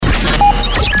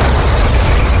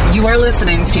You're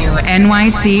listening to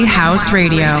NYC House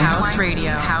Radio.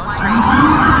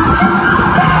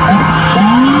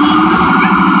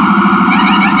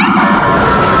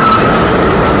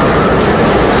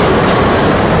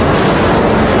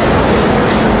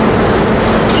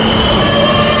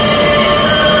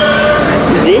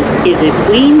 This is a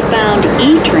Queens-bound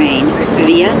E-train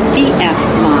via the F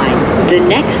line. The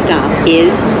next stop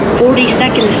is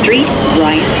 42nd Street,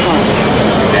 Bryce Park.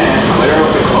 Stand clear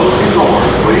of the closing doors,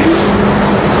 please.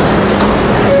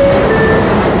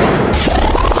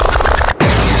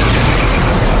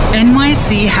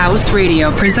 NYC House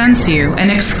Radio presents you an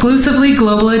exclusively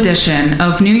global edition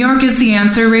of New York is the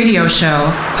Answer radio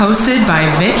show, hosted by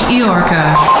Vic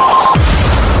Iorca.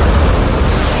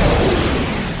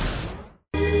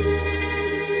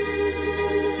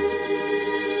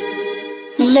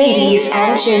 Ladies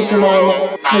and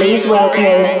gentlemen, please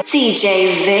welcome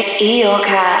DJ Vic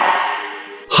Iorca.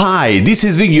 Hi, this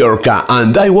is Vic Iorca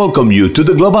and I welcome you to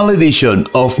the global edition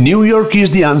of New York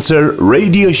is the Answer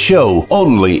radio show,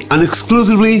 only and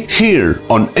exclusively here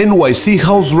on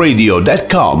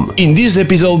nychouseradio.com. In this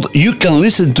episode, you can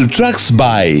listen to tracks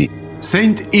by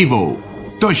Saint Evo,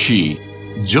 Toshi,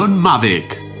 John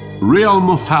Mavic, Realm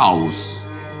of House,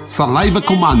 Saliva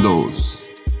Commandos,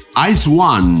 Ice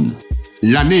One,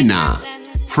 La Nena,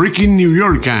 Freaking New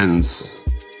Yorkans,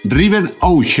 River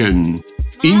Ocean,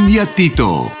 India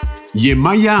Tito,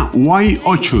 Yemaya Y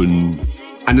Ochun,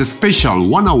 and a special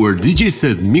 1 hour DJ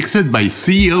set mixed by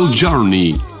CL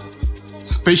Journey.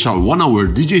 Special 1 hour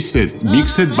DJ set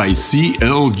mixed by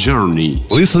CL Journey.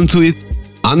 Listen to it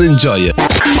and enjoy it.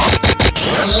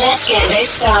 Let's get this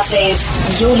started.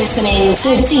 You're listening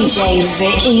to DJ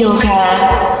Vic Iorca.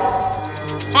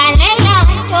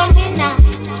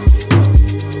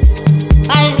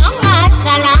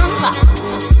 Salanga,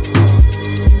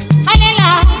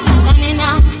 Alela, Lanina,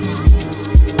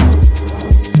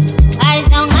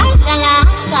 Aizonga,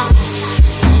 Salanga,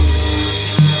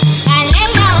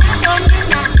 Alela,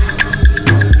 Lanina,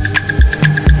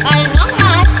 Aizonga,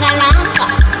 Salanga,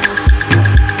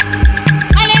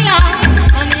 Alela,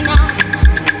 Lanina,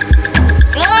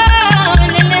 go,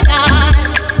 Lila, go,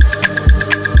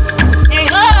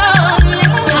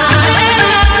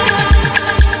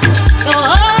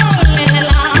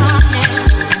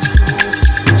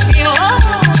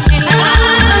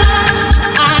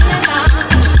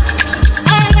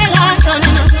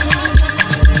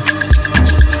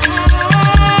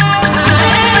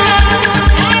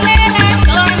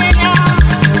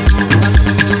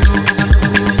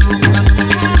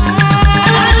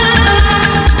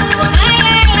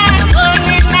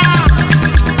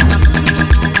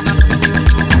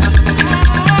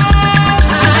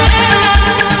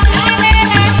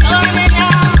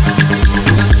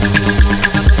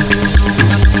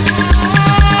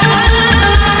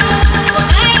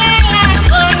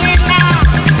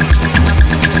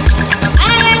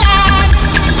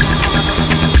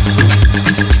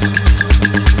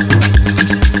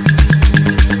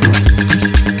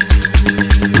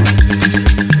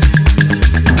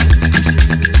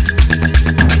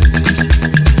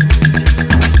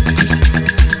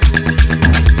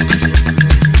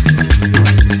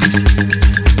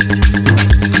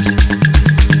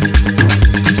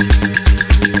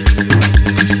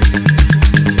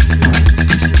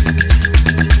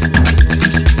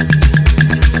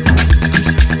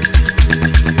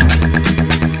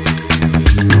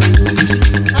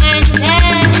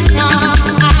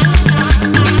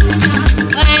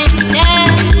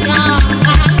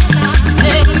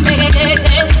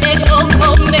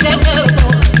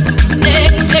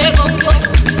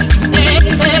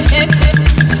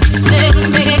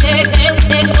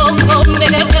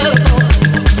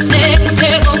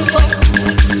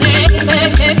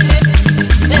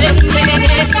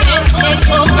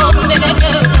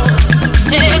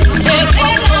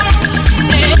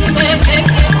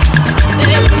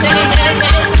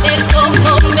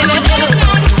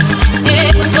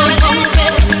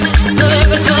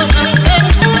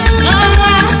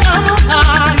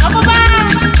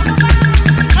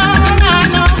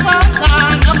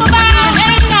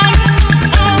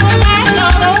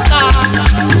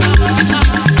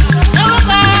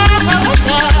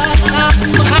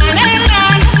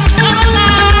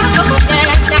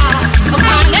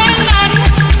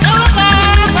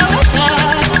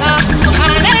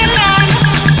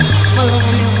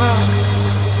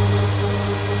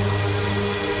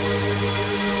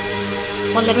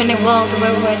 We live in a world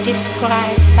where we're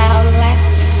described by our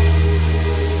lacks.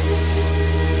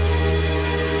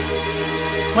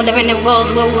 We live in a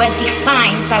world where we're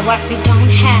defined by what we don't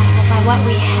have, by what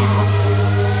we have.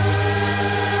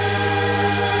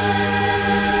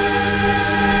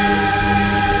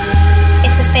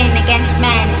 against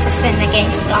man is a sin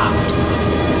against God.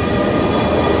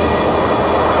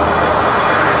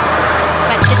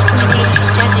 But discriminating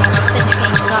and judging is a sin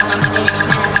against God and against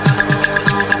man.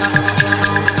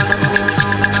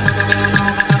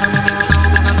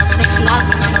 Let's love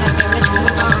one another. Let's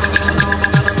move on.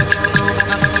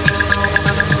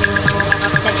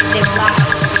 Let's live life.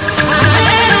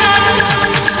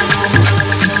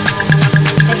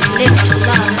 Let's live to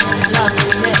love as love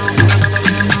to live.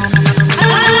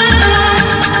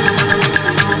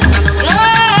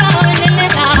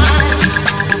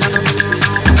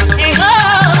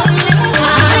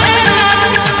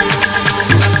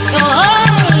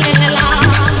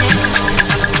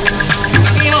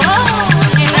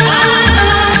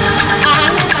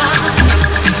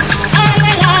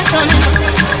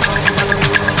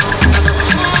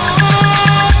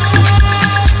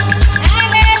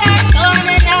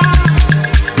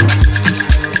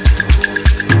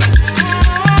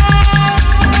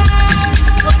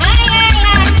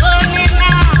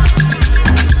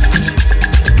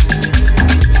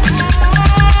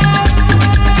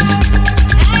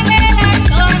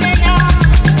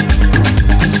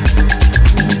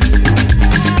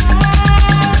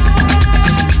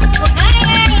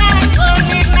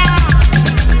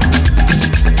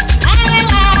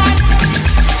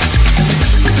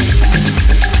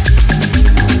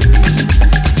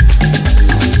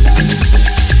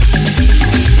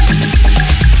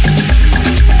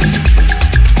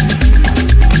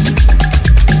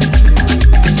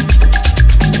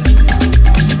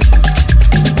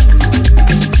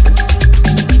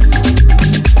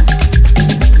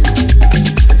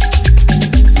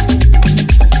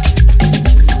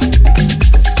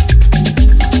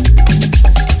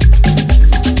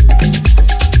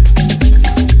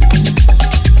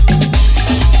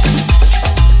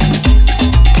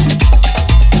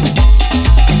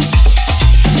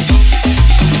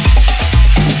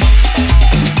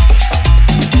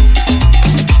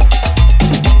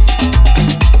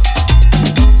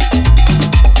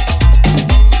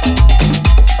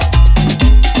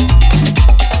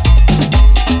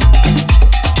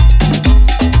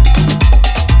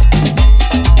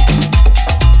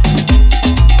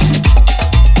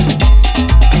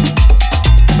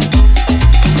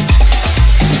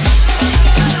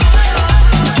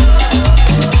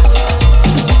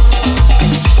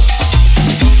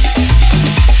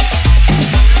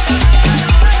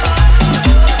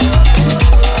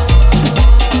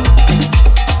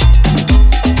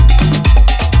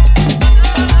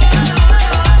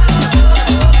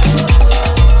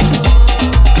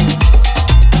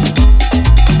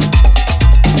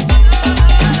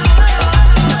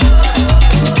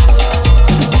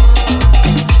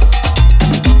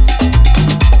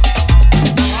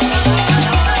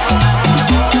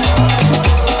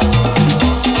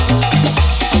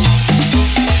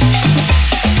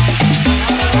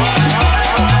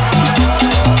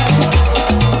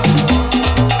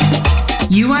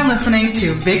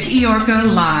 Vic Iorka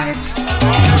Live.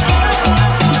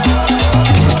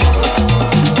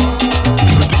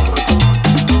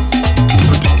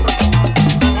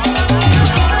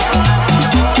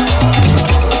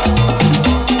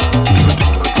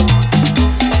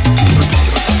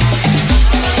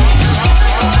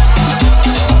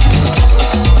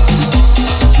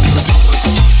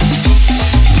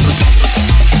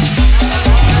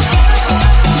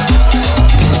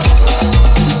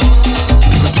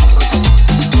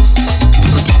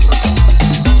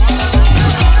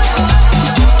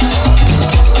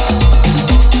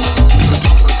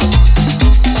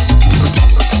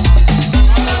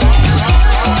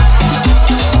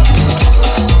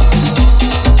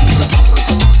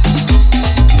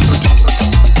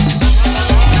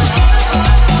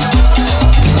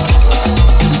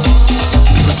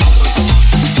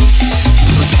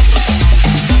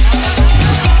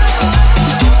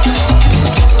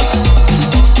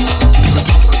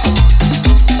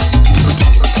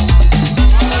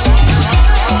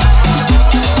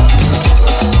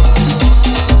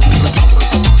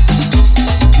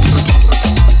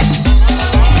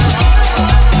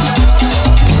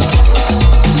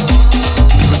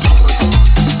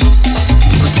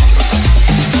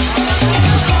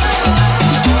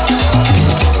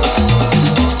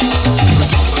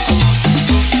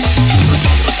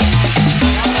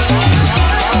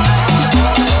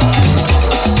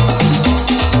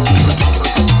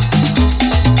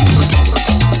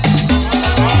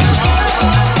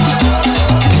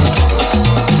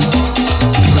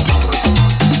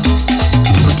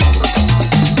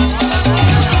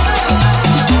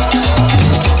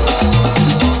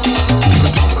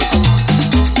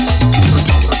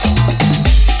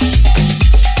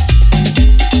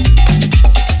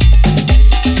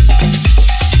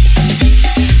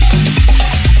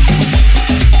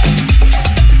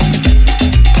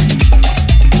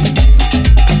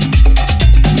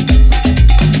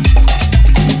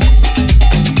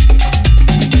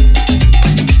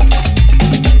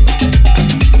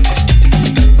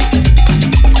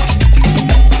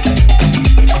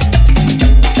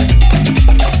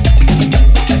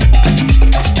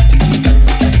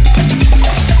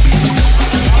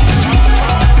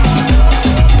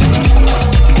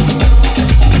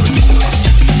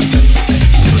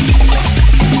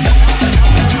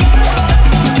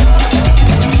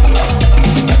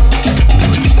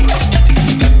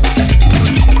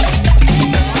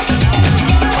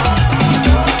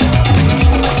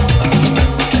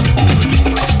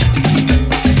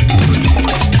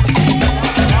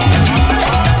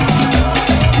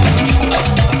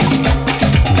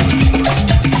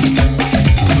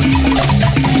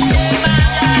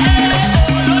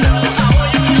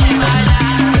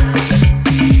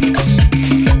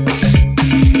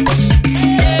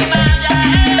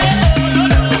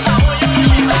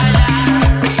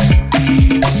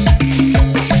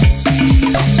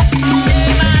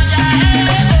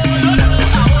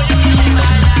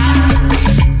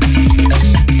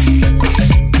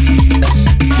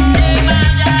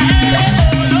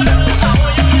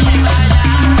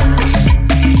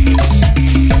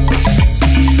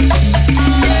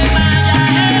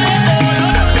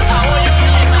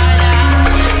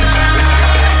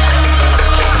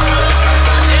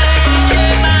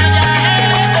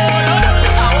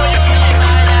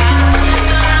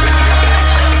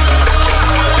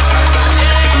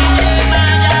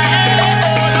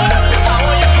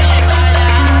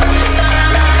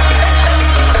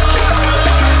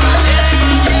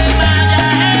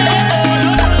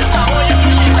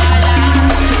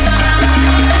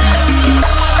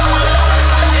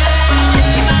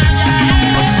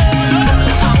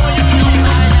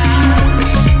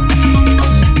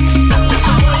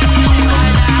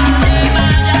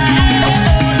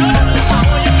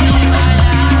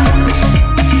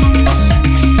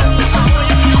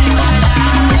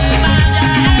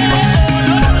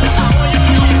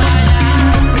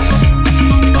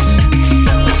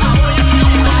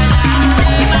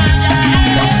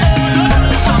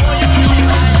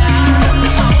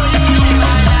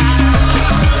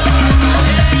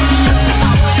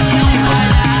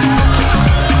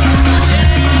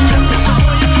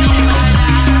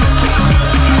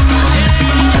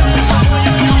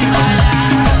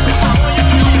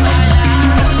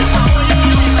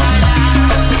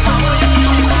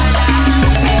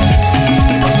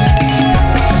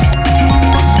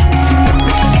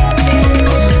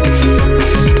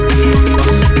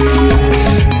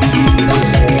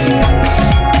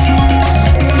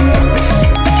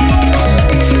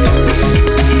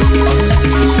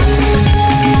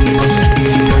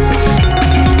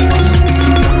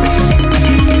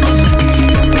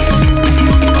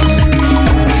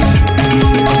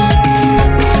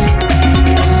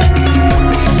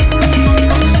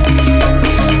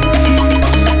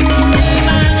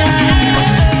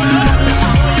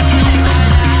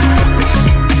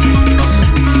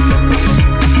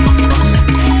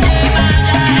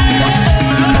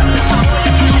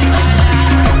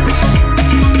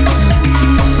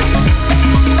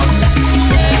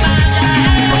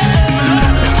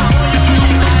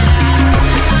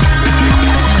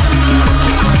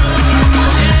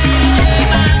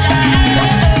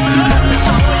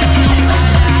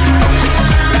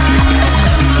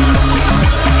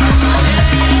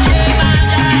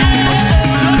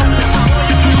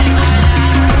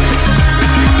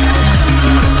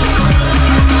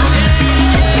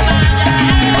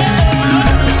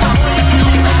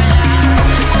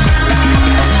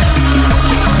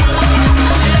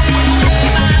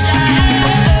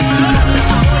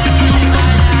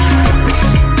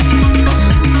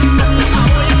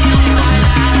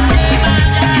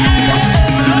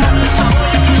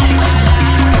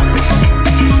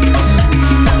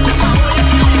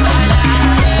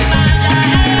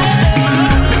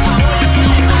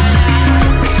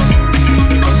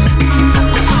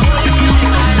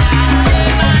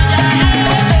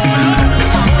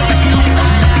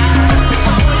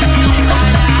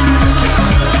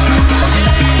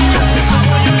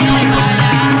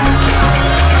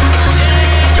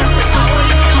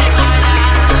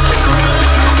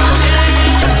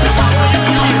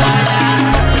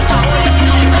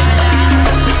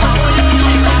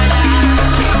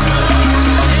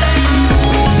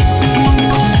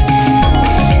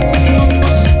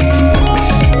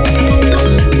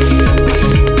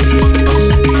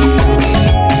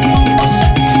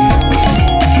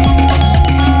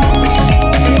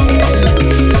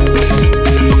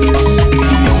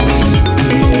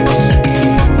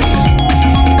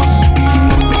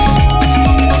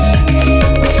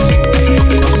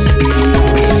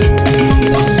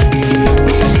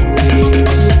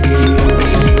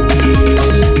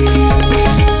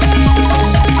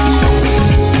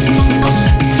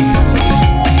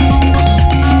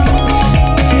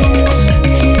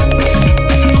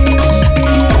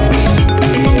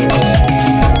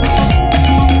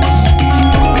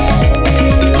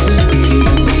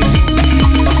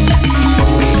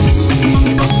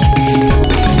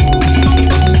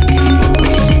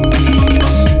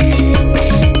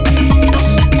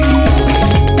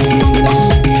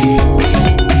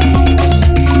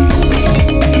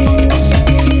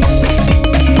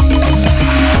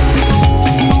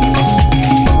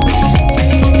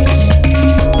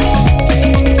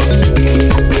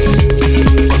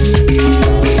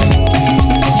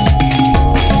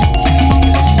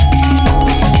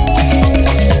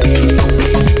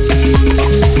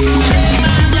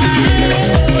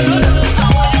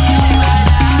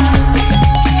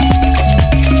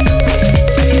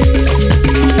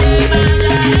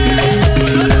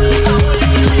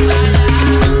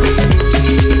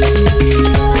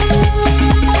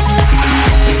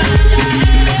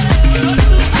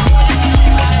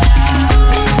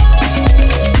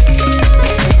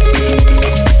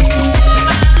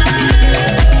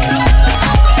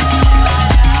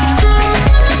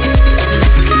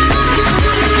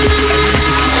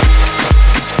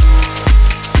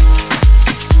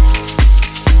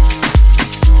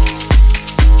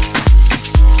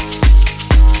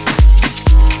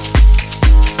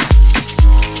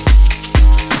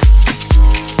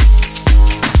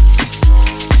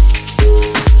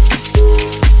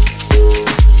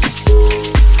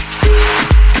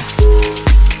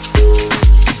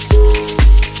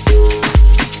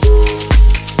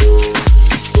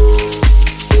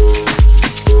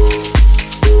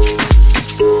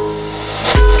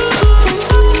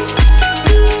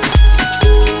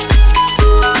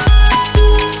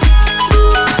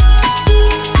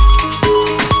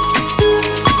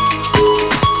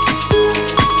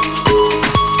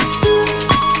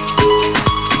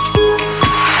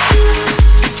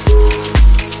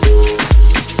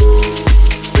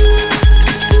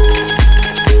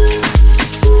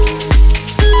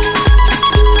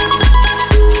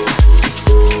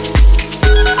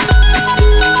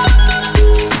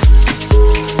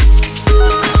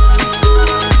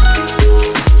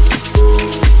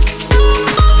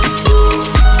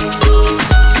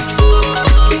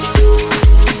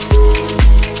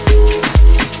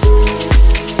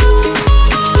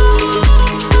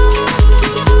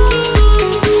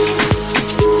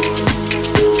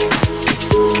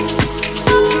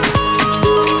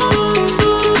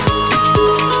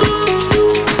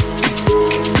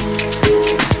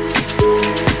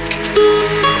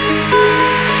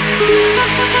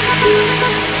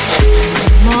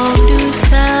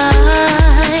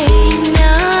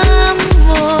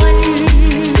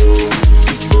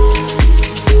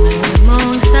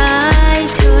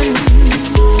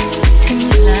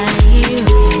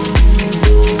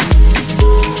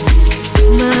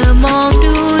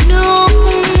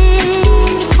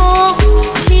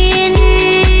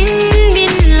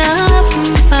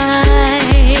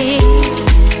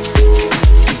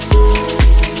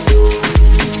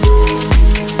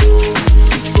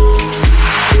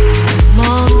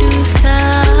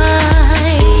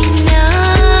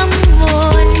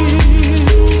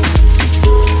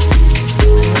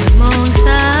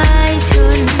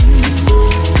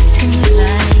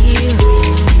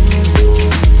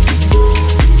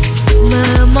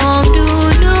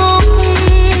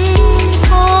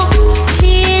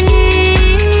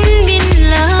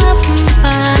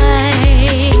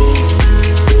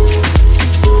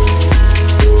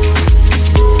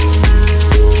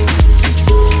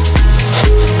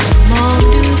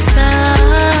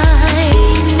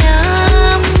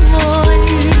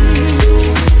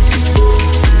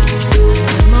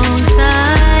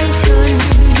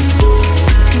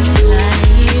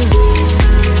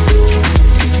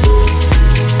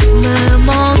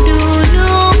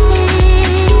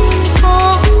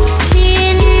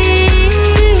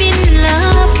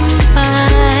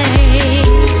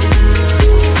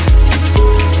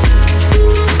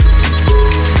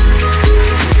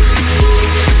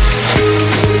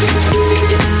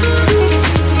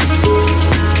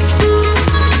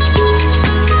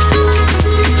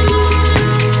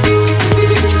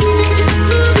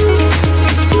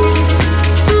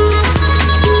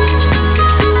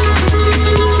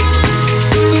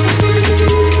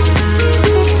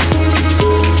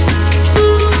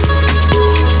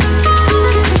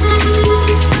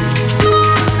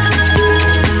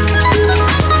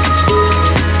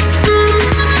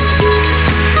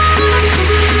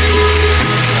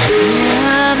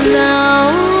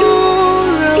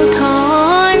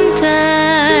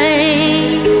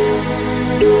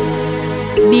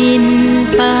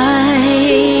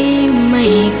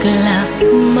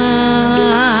 มา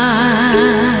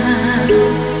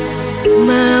เ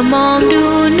มื่อมองดู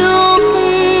นก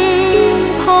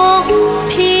พก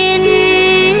พิน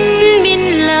บิน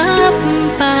ลับ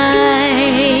ไป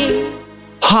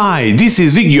Hi, this is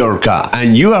Vic Yorka,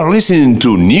 and you are listening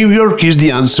to New York is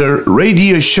the Answer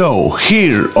radio show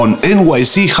here on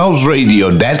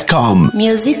nychouseradio.com.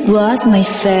 Music was my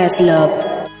first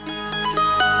love.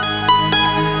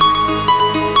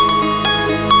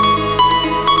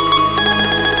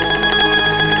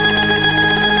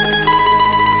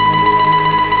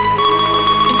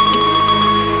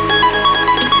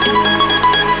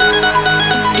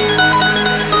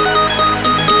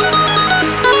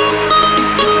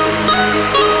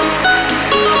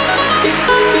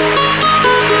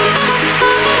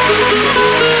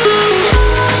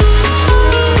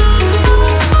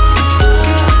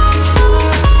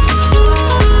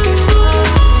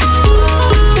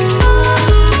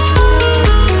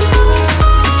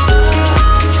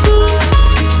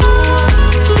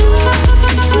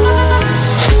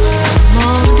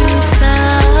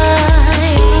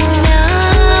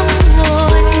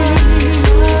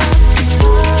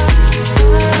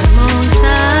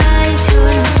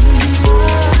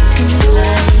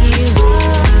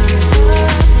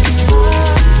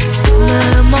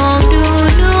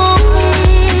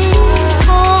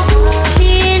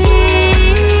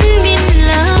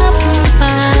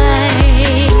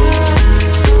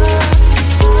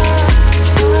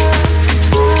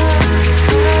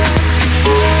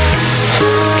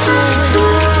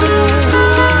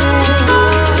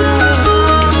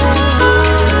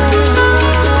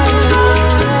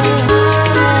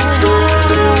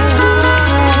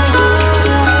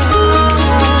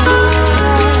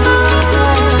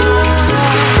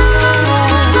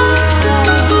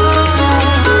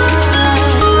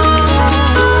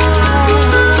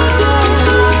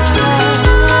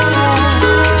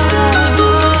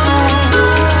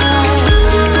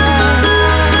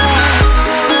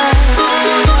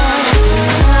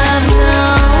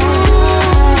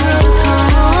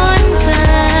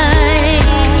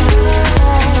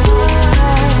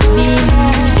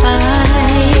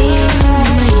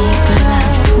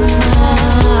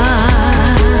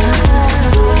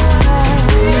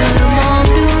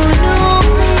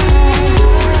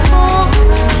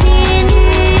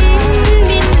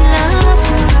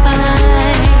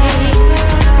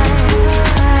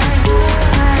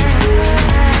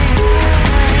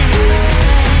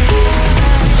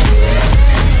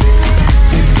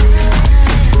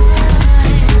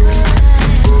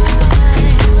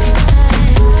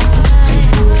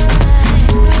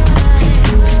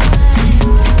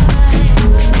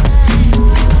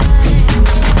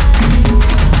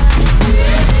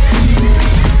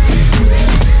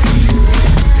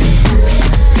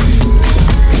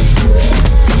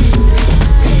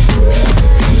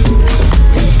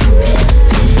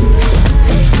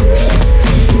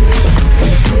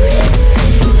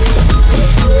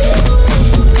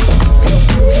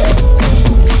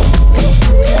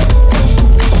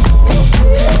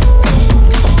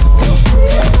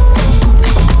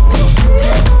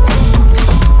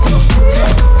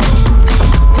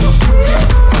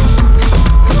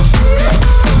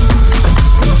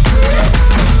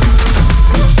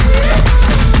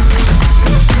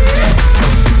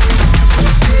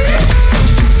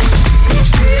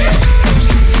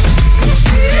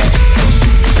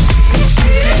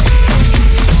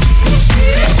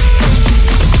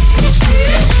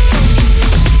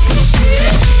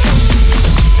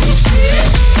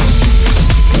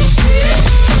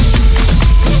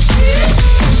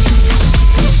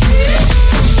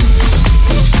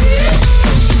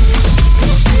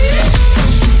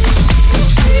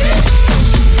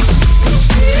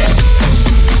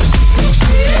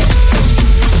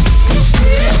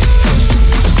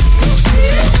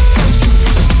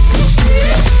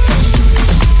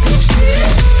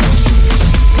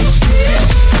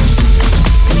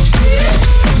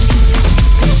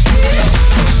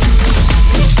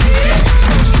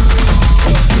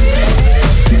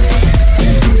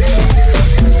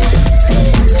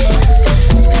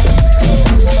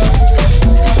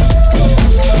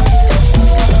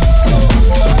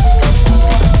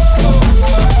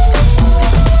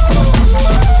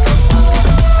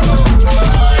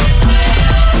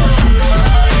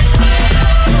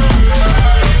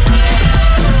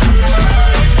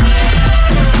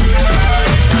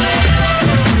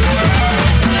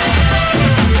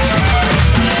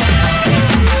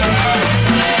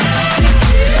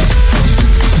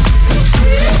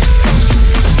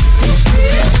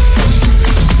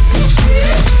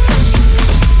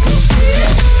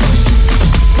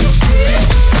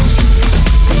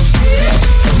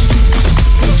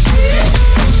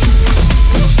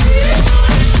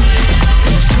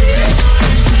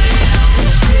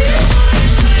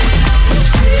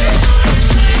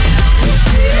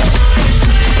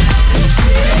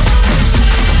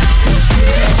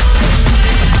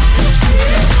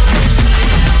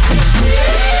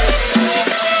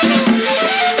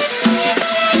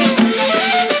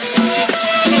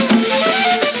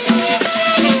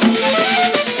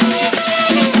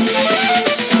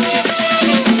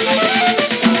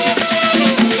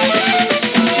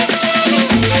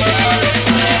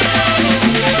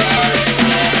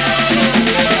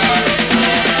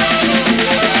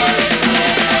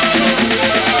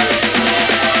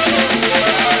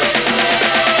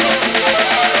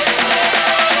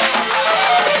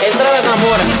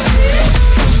 ahora.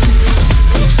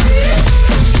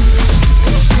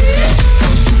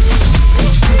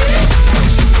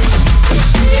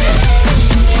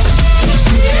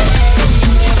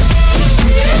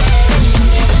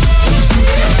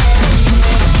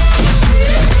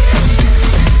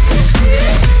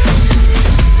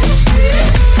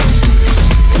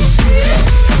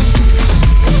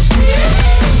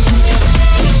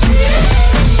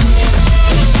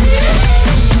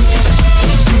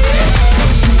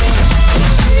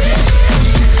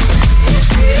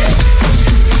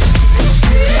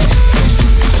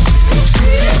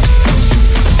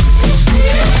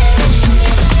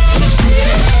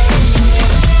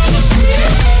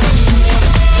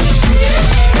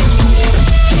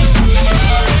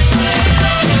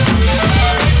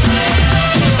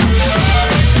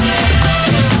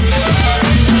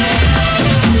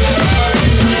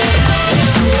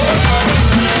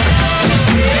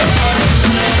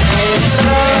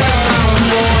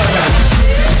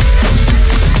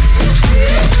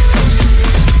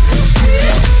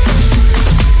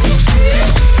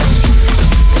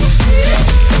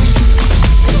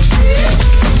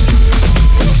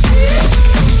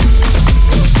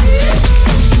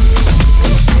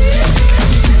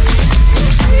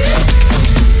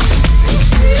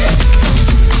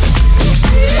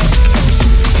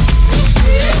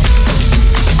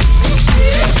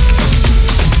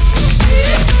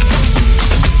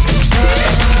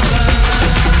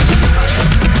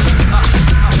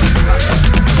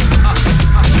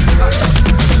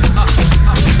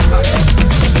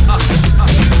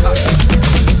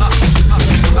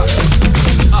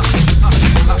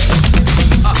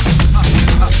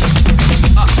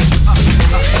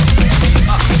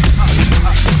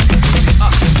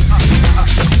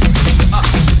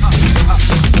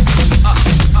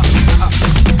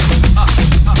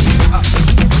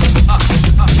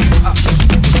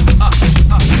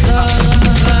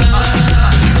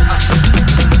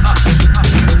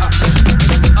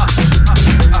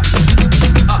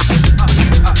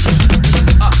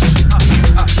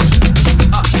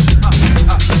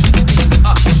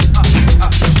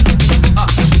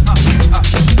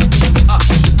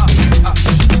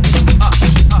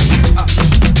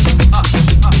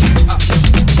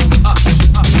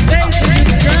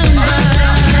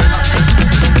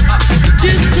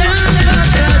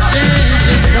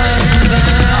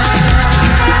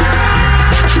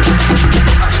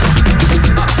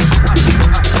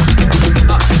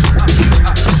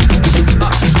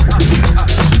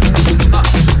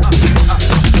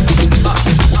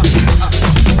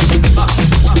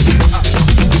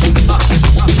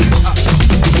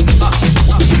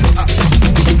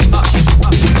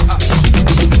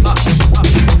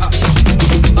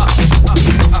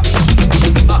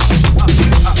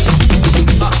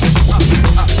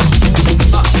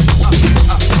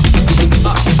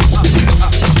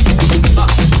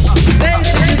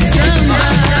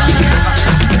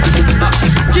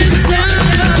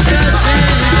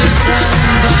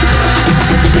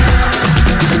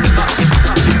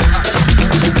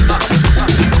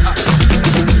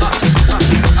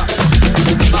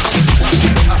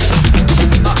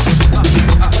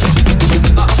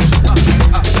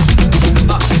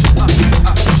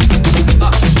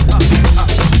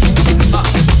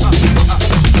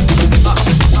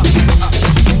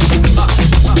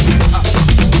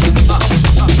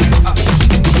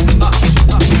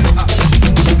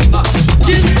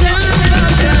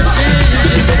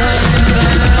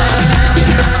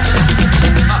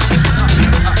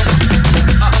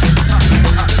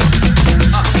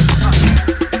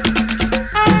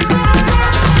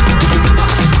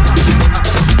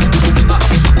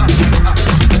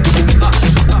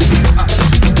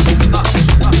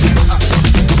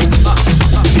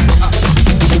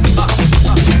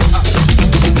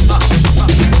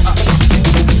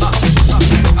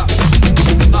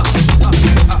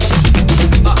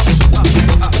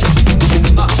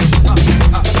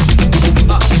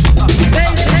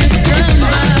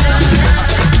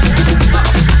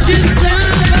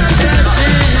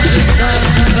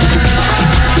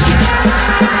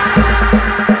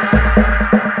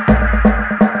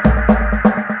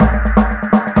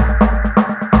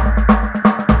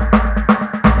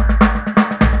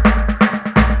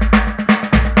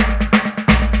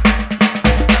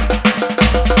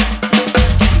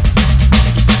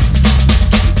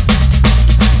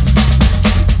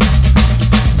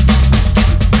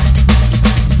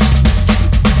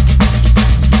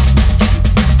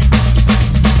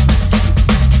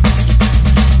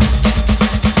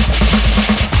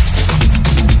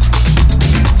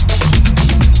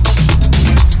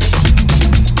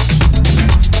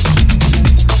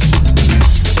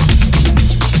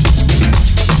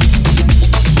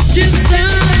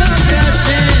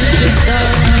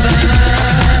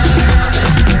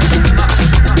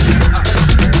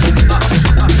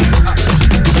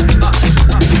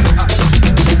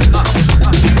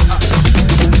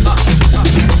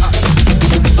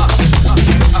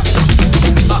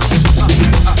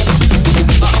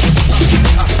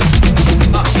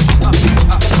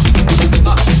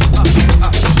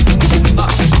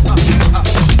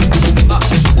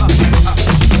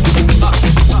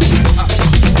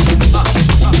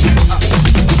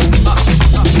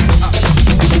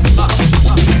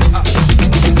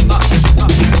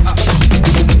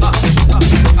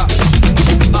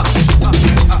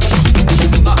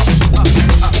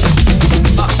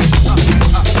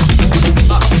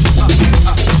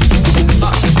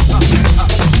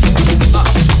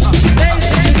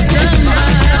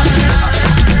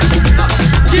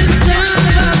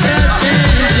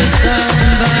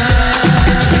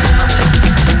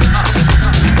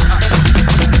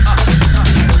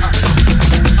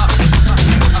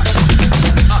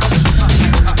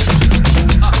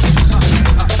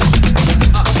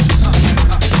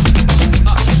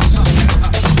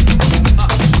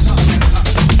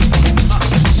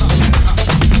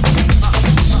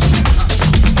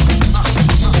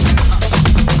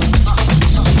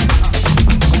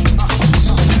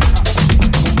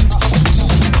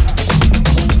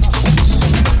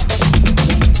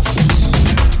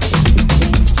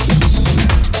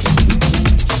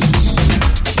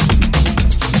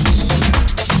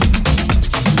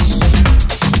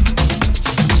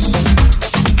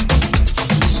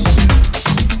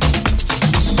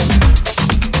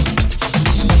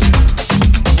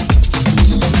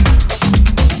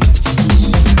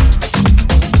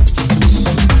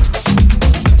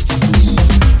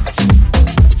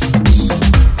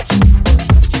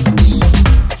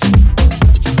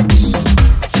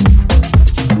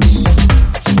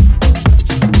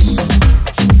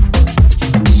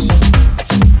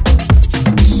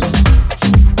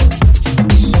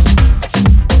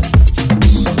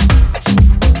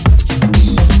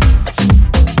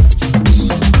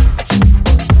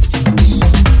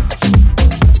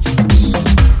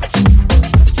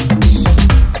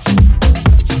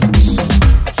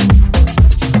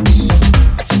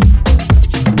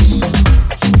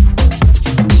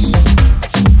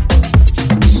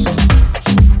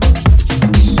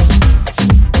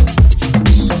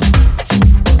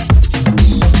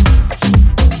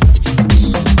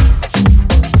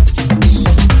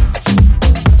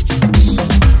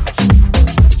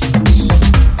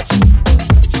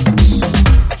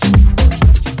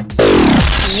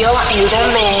 the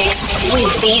mix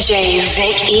with DJ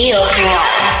Vic Iorka.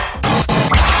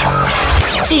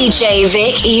 DJ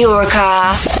Vic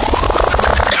Iorka.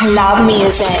 Club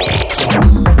music.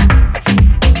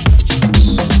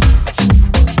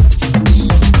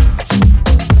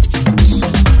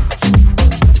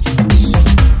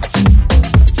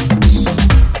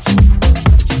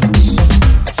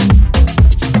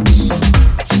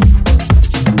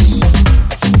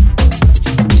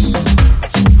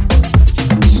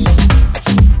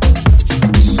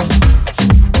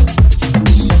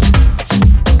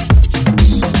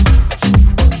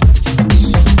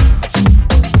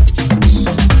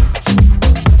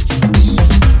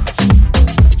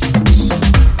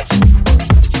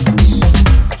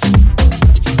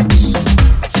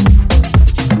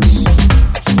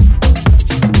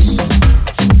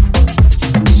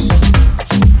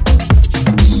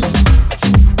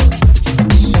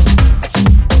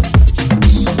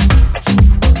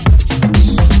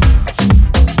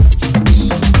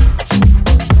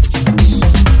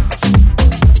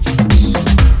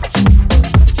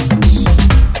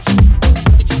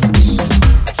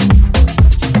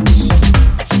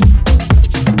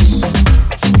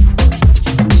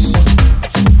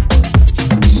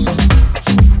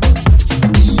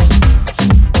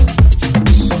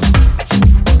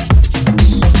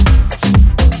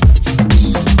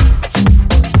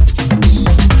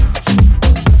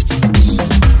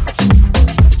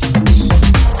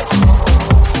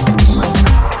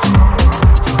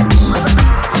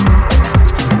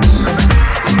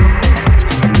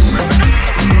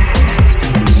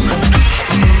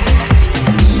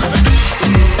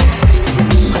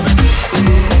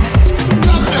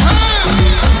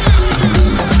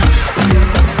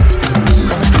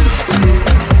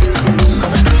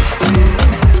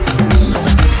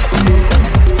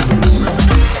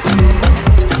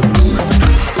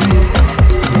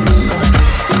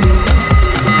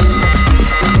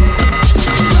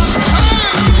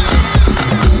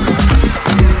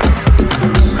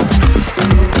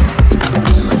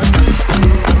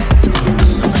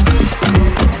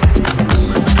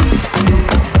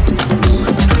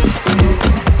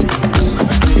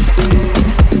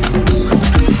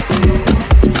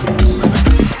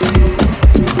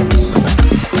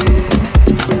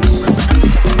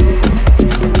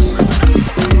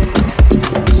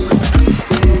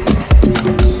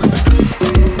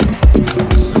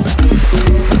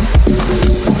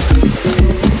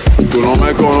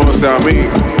 A mí.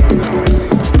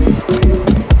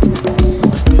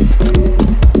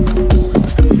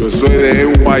 Yo soy de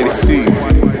NYC.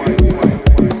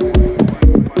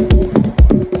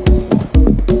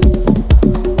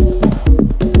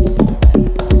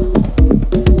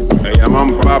 Me llaman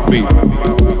papi.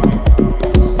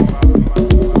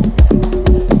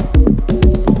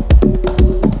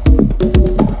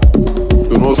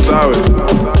 Tú no sabes.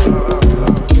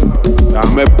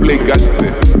 Déjame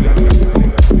explicarte.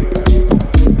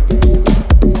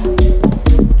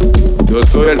 Yo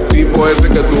soy el tipo ese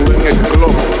que tú ves en el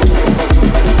club,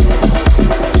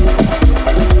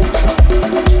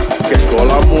 que todas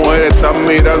las mujeres están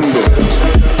mirando,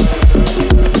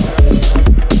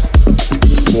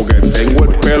 porque tengo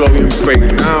el pelo bien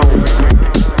peinado,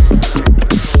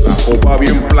 la copa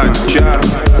bien planchada,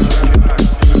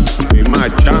 y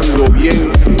machando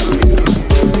bien,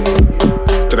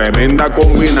 tremenda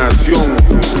combinación,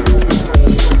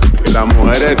 y las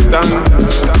mujeres están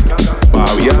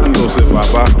babeándose,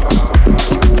 papá.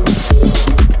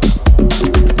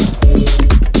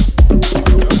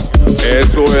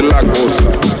 Eso es la cosa.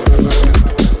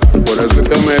 Por eso es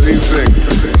que me dicen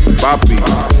papi.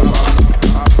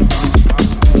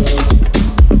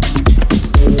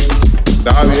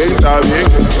 Está bien.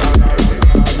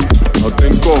 No te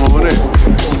encojones.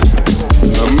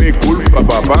 No es mi culpa,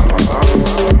 papá.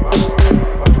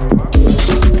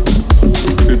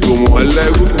 Si tu mujer le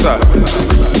gusta,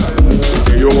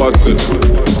 ¿qué yo voy a hacer?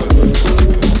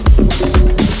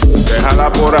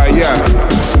 Déjala por allá,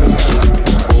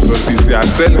 porque si se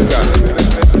acerca,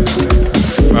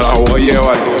 me la voy a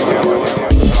llevar.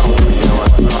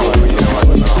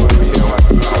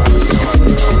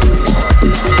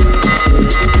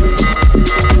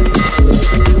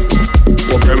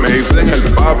 Porque me dicen el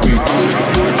papi.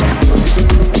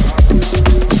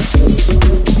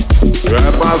 Yo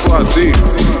me paso así.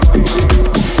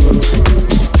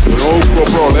 Yo no busco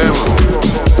problemas.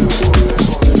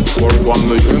 Por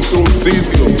cuando yo entro a un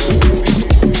sitio,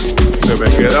 se me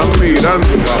quedan mirando,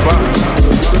 papá.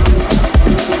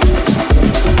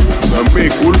 No es mi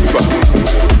culpa.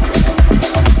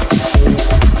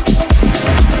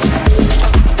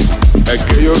 Es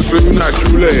que yo soy una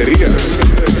chulería.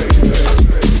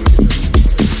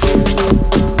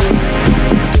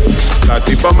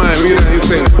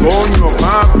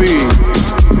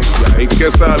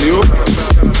 que salió.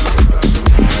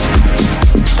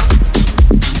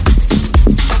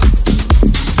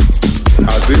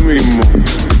 Así mismo,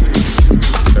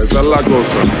 esa es la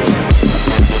cosa.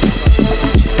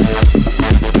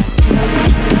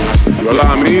 Yo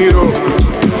la miro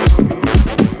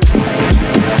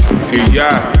y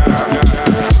ya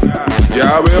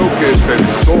veo que se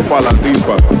ensopa la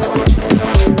tipa.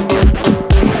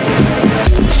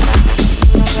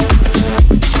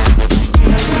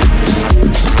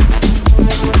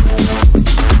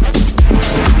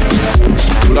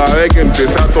 La vez que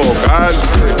empieza a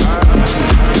tocarse,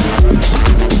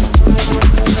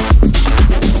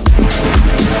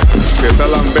 empieza a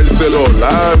lamberse los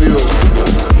labios.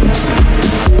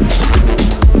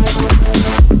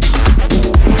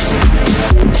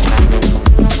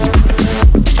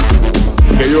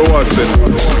 ¿Qué yo voy a hacer?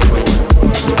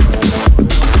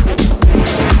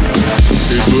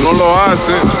 Si tú no lo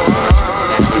haces,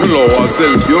 lo voy a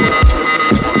hacer yo.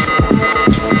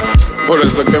 Por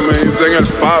eso es que me dicen el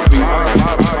papi.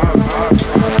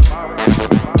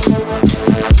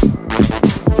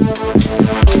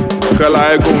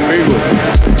 Relaje conmigo.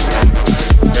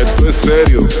 Esto es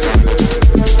serio.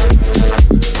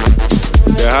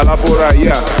 Déjala por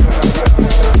allá,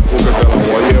 porque te la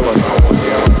voy a llevar.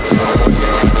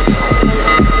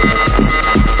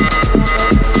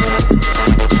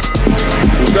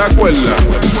 ¿Tú te acuerdas?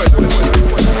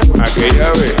 Aquella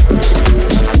vez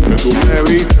que tú me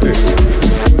viste.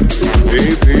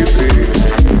 Sí.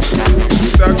 ¿Tú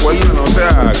te acuerdas? No te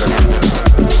hagas.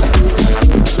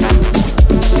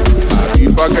 La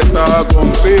tipa que estaba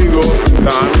contigo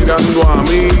estaba mirando a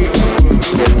mí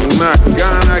con unas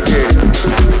ganas que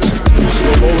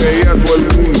solo veía todo el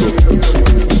mundo.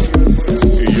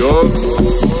 Y yo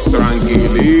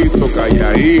tranquilito,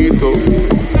 calladito.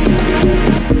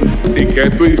 ¿Y qué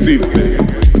tú hiciste?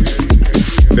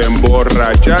 Te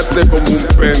emborrachaste como un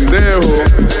pendejo.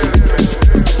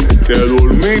 Te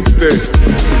durmiste.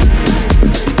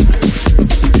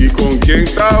 ¿Y con quién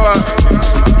estaba?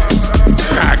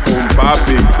 Con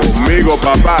papi, conmigo,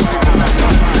 papá.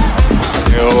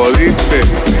 Te jodiste.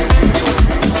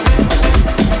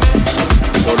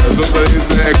 Por eso te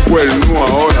dicen el cuerno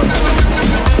ahora.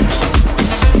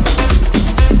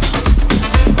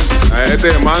 Nadie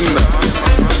te manda.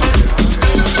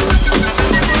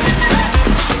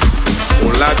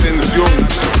 Pon la atención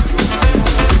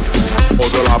o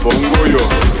te la pongo yo.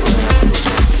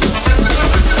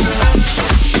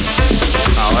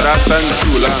 Ahora tan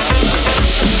chula,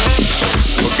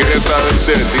 no quiere saber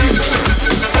de ti,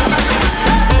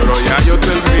 pero ya yo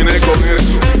terminé con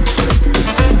eso.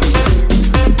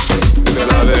 Te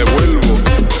la devuelvo.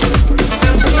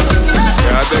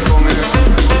 Quédate con eso.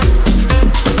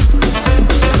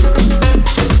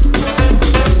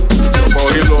 Yo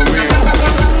cogí lo mío.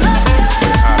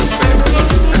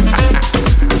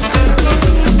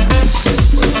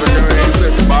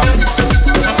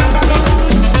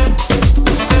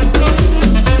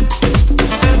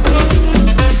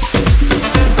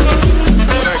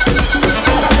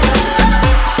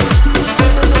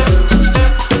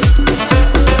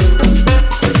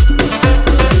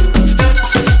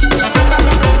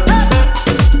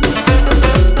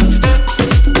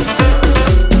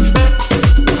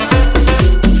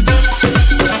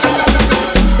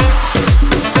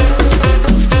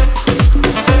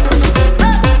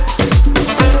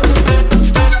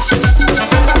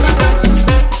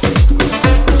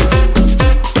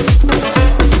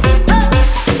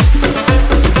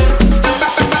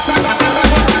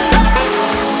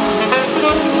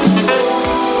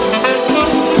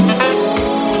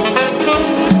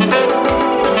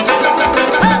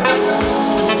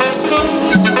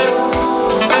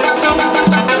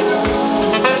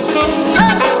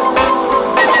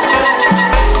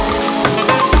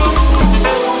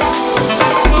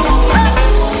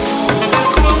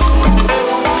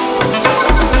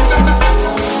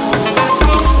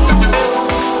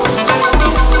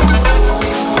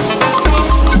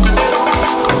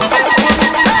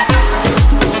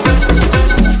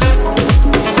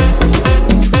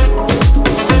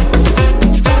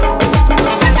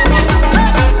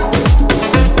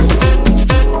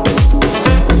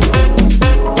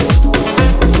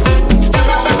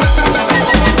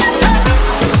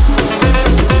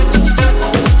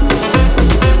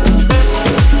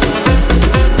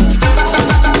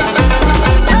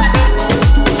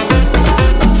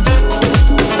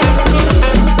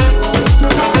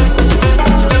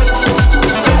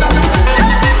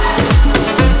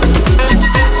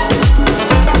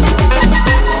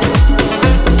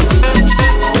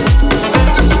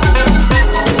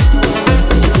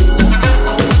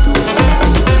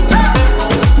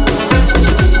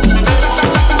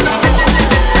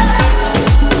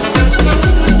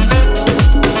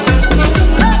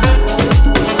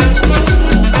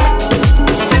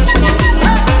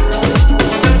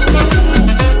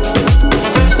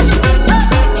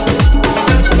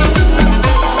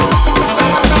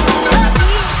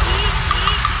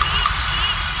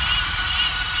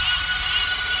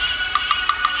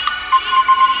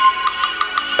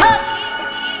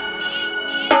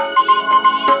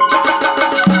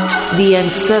 the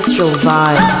ancestral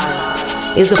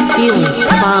vibe is a feeling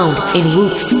found in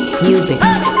roots music.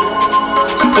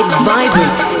 It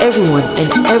vibrates everyone and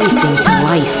everything to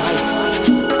life.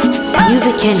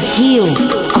 Music can heal,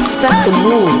 affect the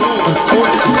mood, and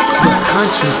alter your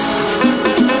conscience.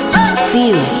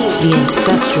 Feel the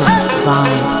ancestral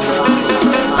vibe.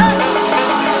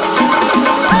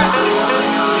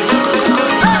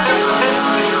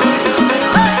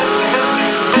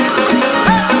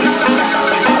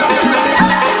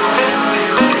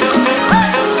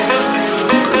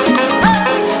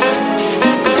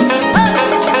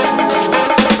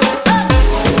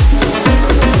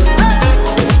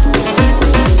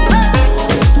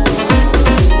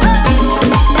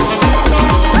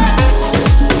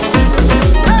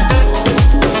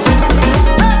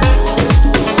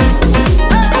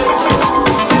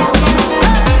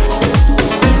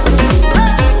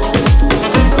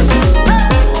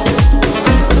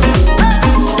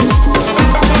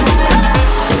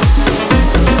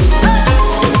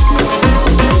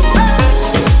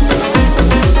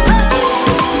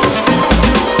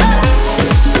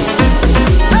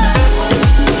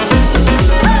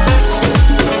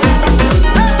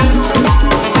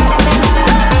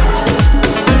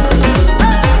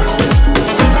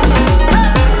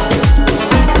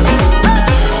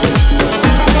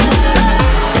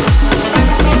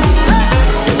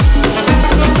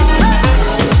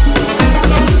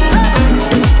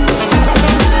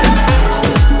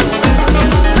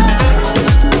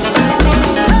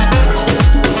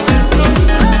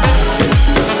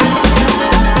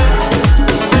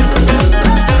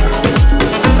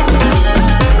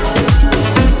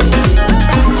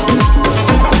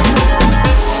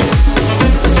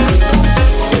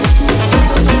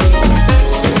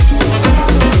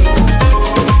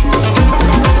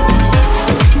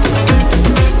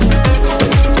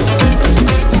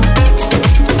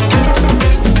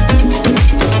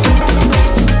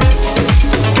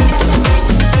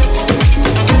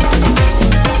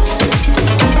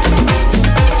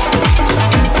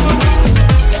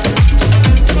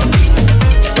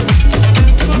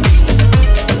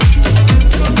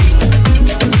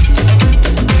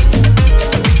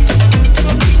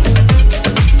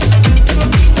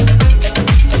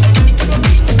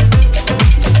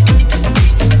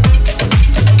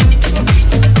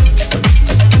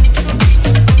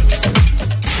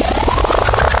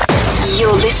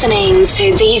 Listening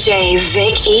to DJ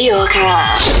Vic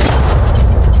Iorka.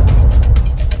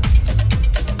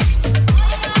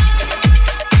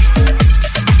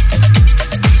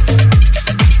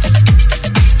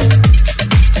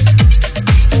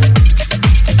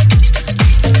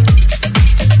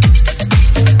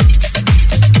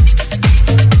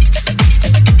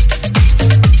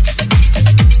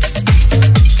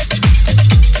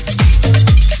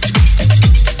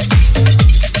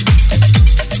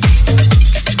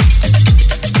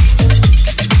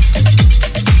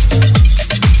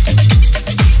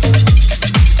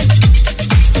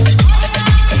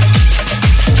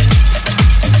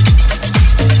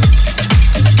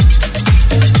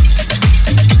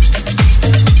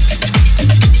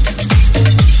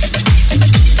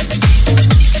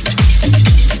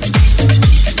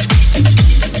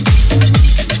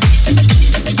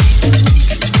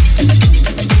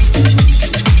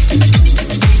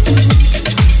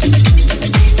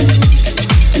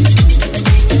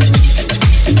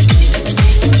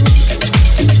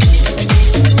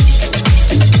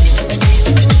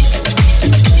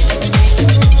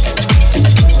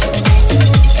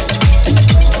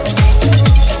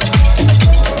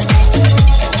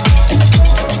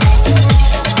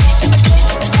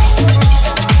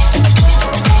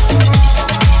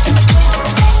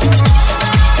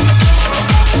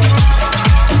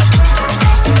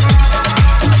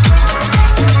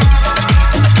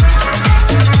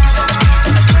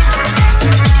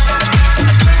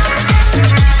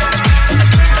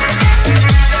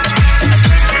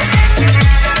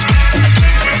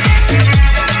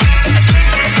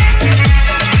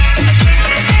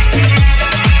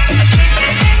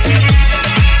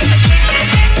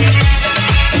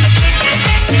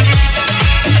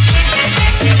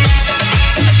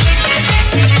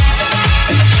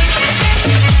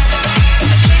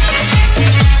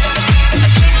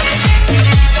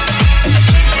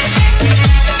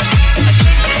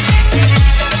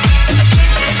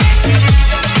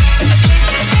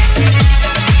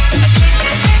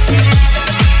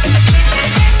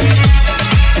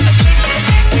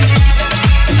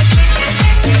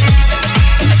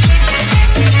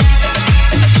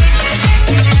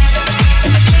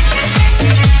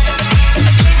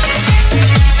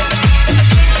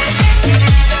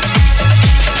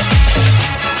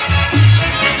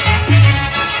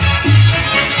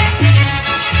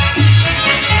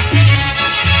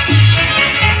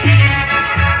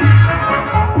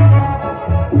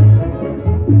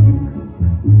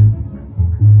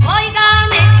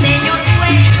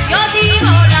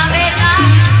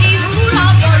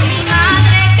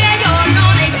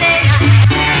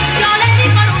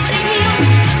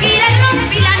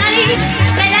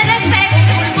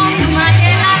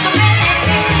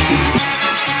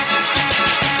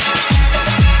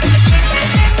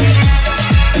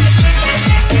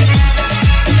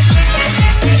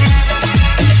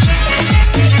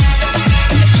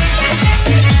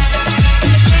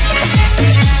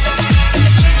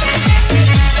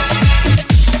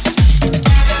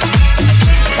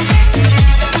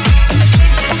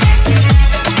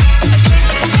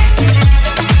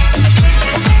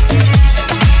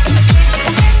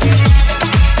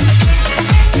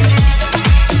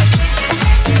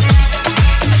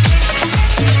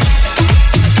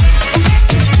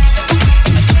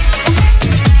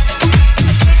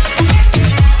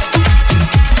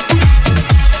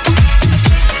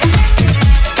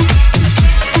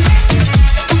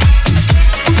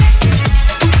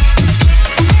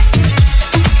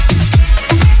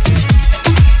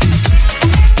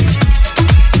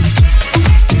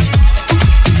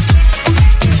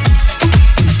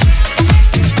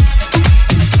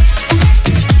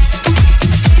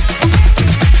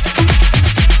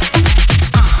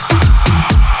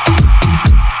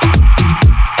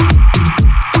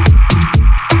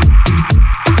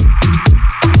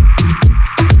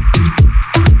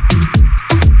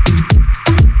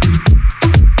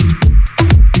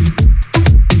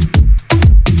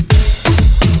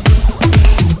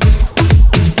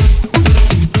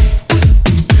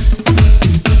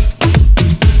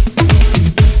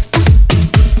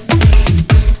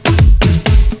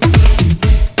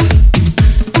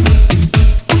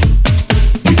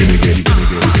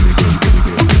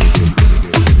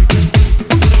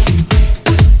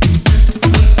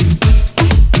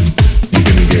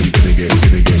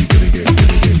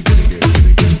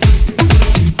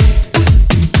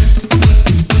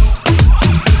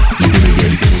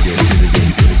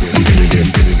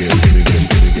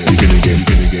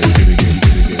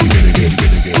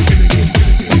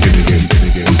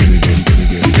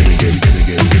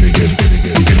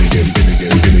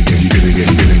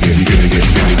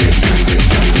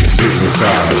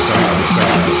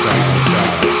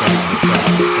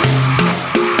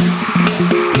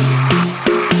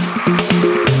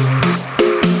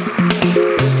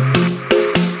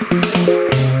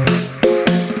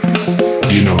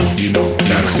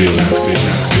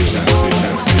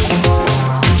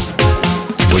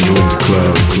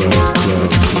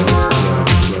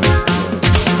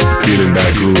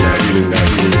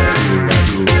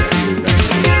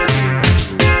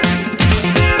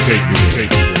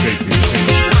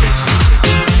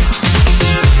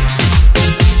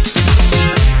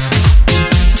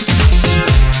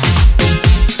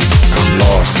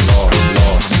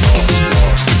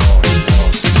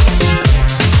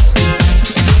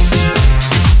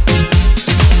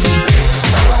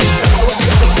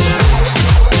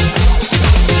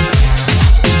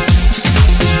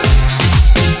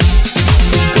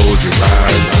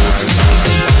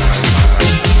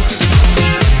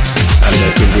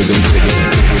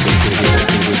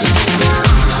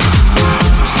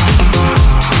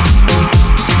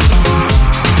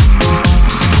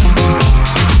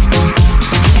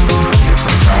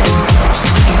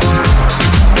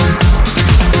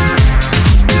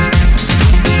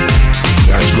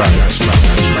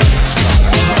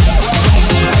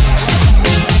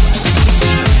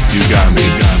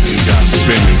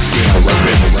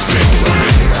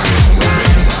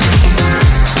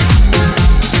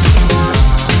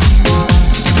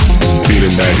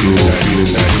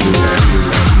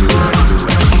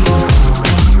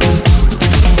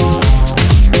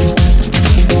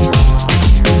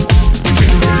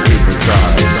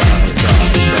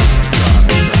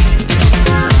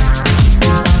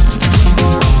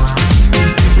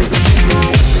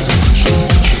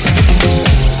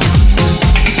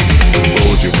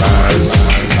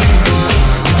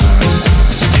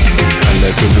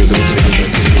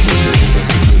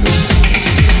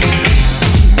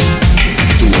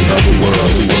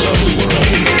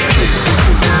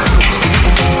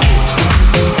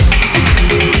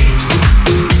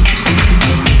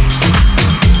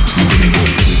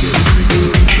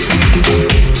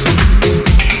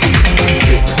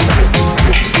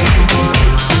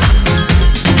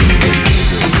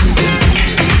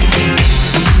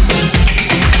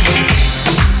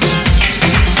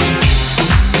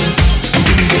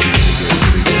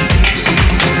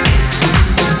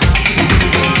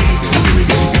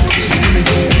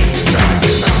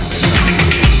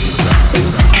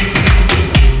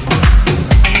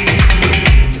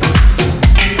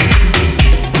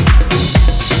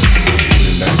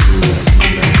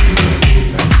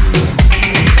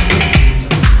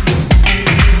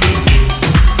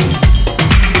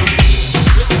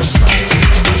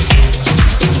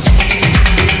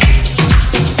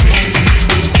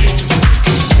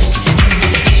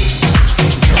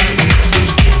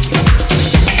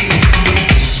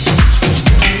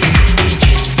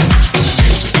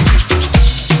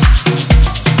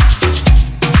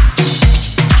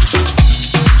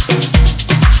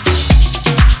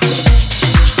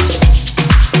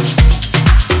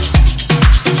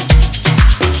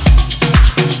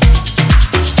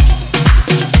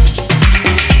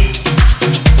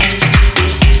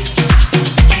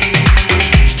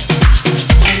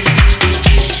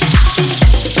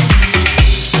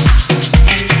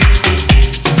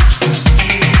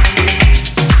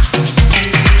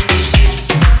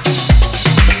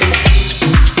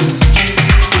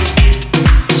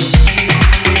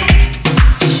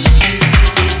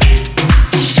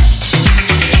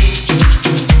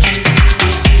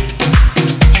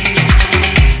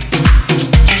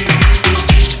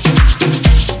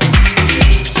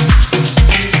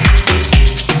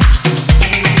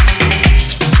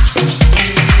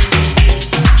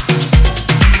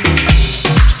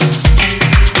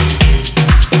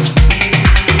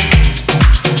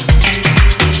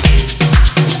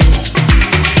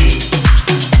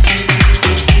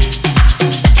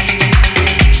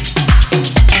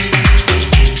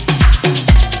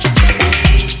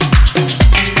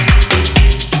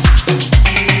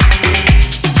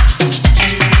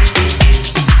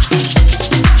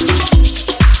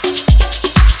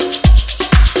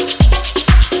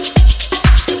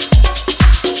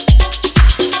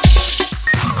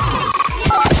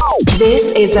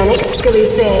 This is an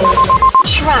exclusive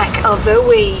track of the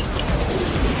week.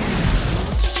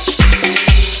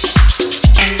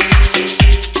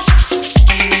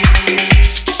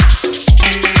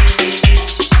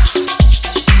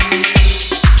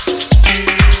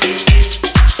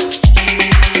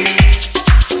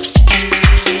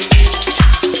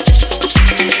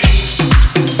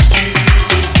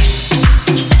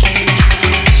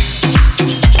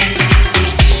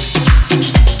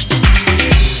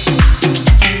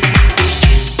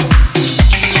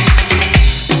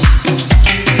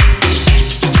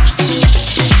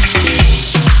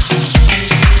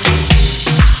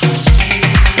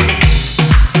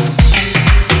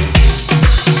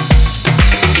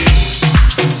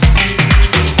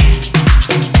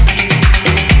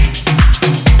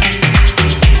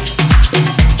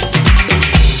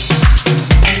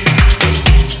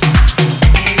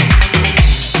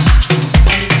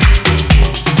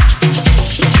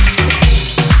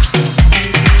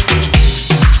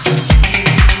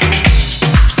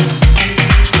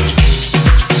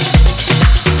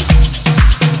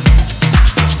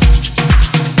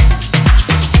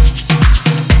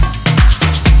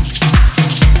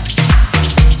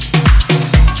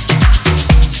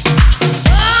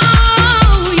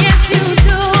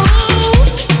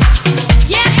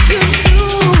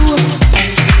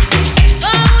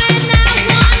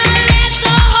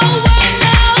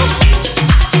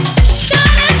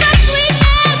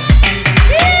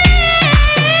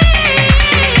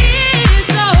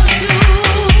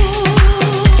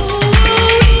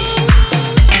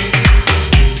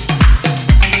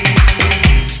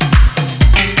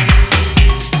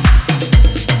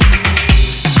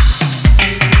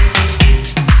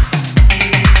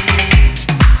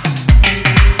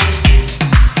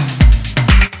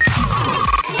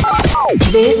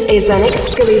 an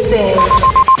exclusive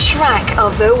track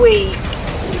of the week.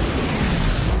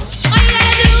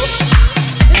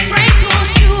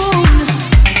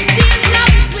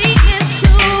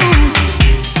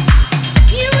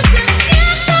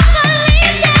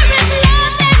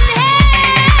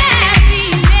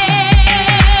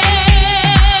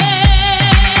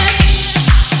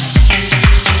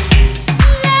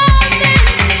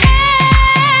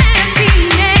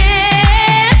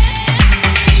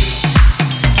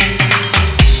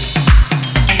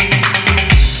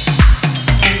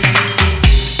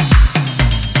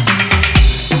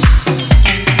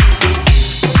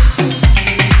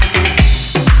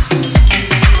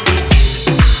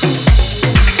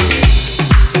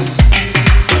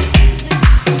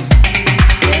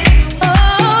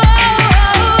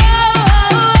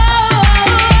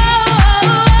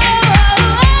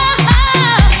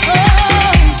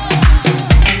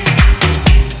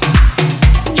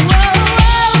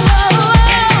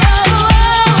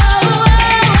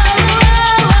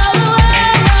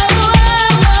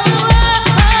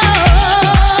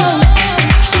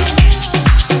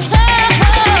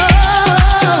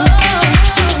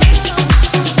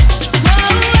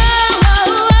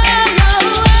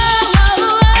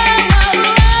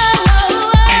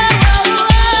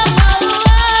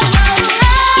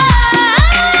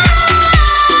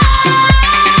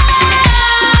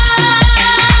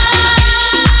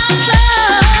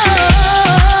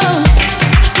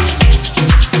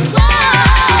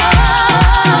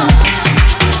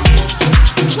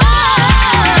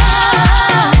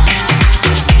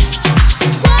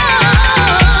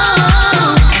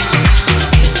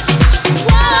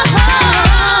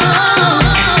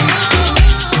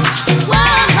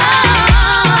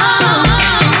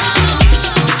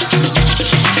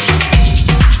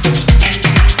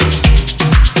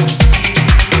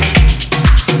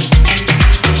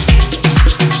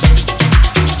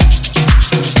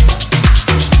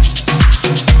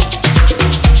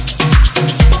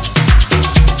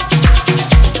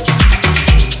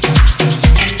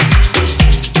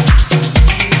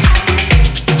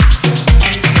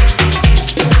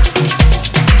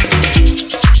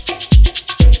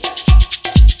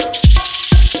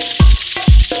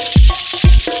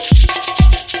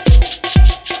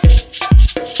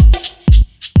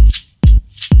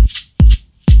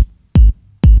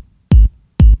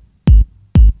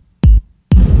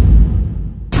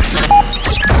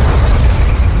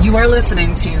 You are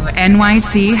listening to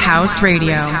NYC House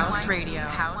Radio.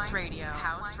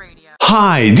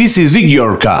 Hi, this is Vic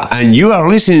Yorka, and you are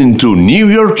listening to New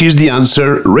York is the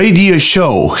Answer radio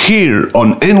show here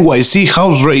on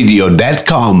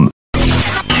nychouseradio.com.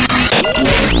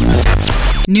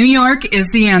 New York is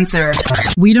the answer.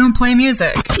 We don't play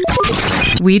music.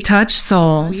 We touch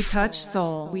souls. We touch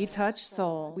soul. We touch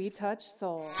soul. We touch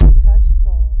soul.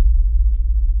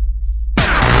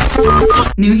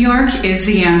 New York is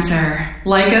the answer.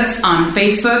 Like us on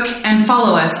Facebook and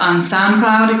follow us on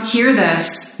SoundCloud, Hear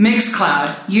This,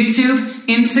 Mixcloud, YouTube,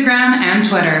 Instagram, and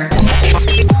Twitter.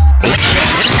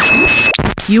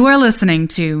 You are listening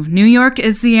to New York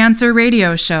is the Answer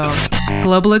radio show,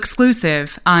 global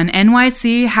exclusive on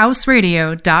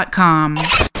nychouseradio.com.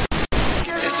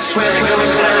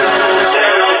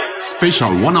 Special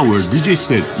 1-hour DJ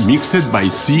set mixed by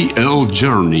CL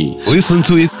Journey. Listen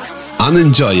to it and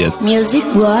enjoy it. Music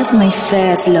was my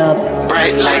first love.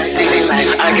 Bright like city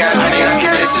life, I got make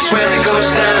this is where it goes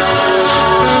down.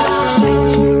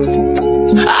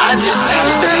 I just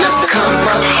happen to come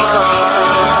up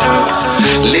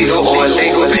hard. Legal or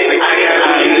illegal, baby,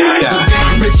 it's a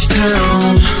big rich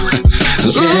town.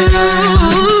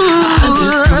 Yeah, I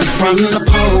just come from the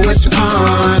poet's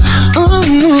pond.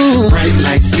 Bright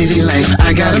like city life,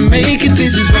 I gotta make it,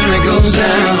 this is where it goes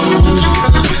down.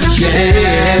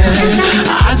 Yeah,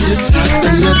 I just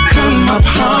happen to come up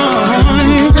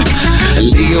hard.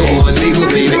 Legal or illegal,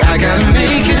 baby, I gotta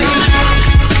make it.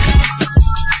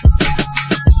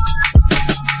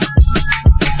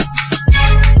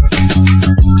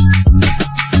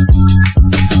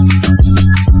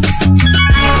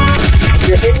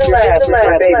 You're in the lab with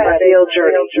my baby, CL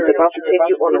Journey. She's about to take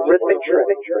you on a rhythmic trip.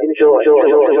 Enjoy.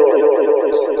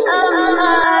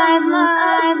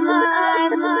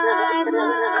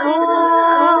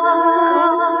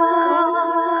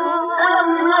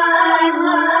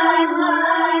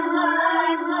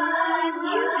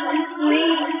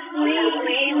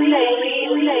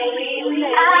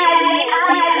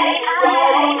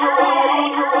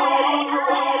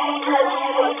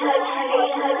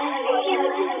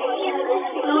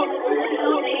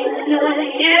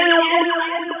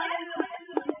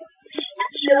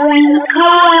 Join the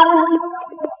call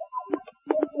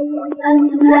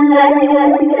and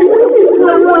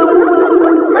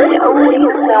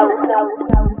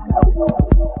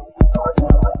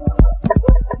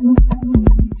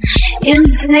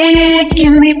Instead,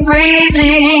 keep me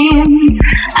breathing.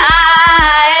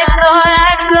 I thought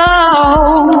I'd go.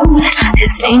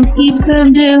 This ain't people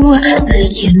do, but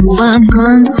you know I'm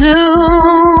consumed.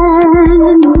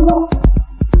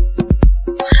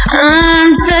 I'm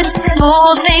such a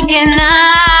fool thinking I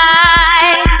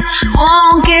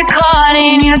won't get caught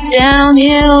in your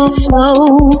downhill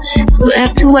flow.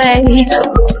 Swept away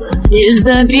is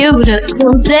the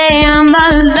beautiful day. I'm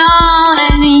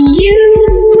alone and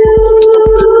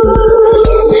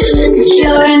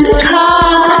you're in the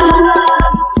car.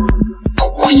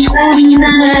 And I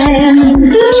am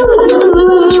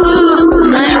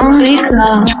my only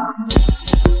car.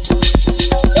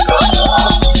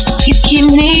 You keep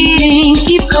needing,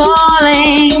 keep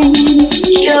calling.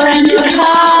 You're in the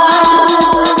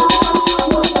car.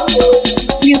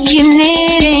 You keep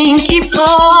needing, keep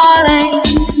calling.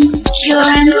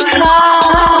 You're in the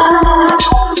car.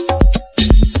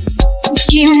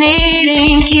 Keep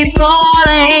needing, keep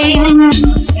calling.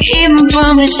 Even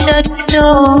from the shut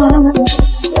door.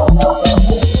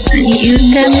 You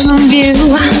step from view.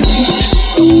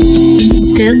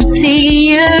 Still see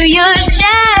you, your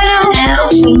shadow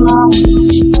help me more.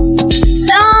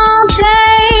 Don't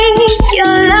take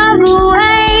your love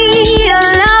away, your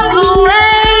love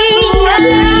away.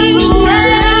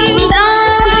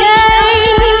 Don't take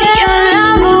your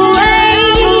love away,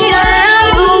 your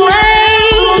love away.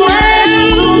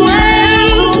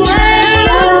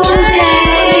 Don't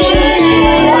take your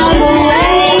love away.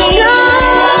 Don't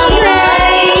take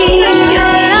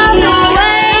your love away.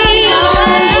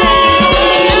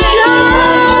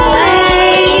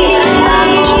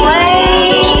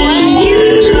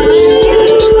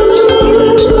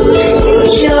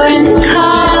 You're in the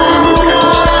car, my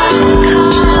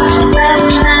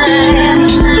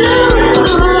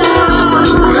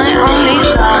only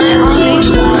car, my only car, my only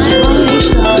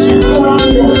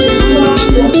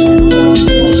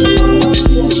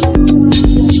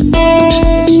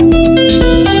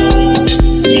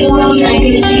You won't like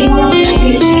it, you won't like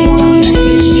it, you won't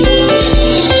like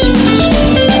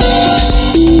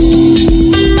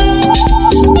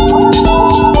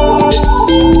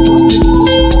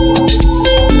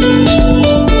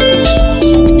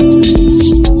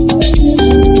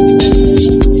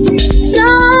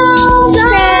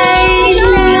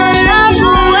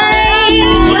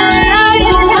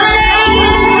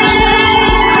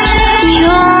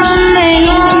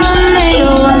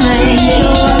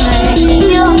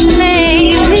You're me.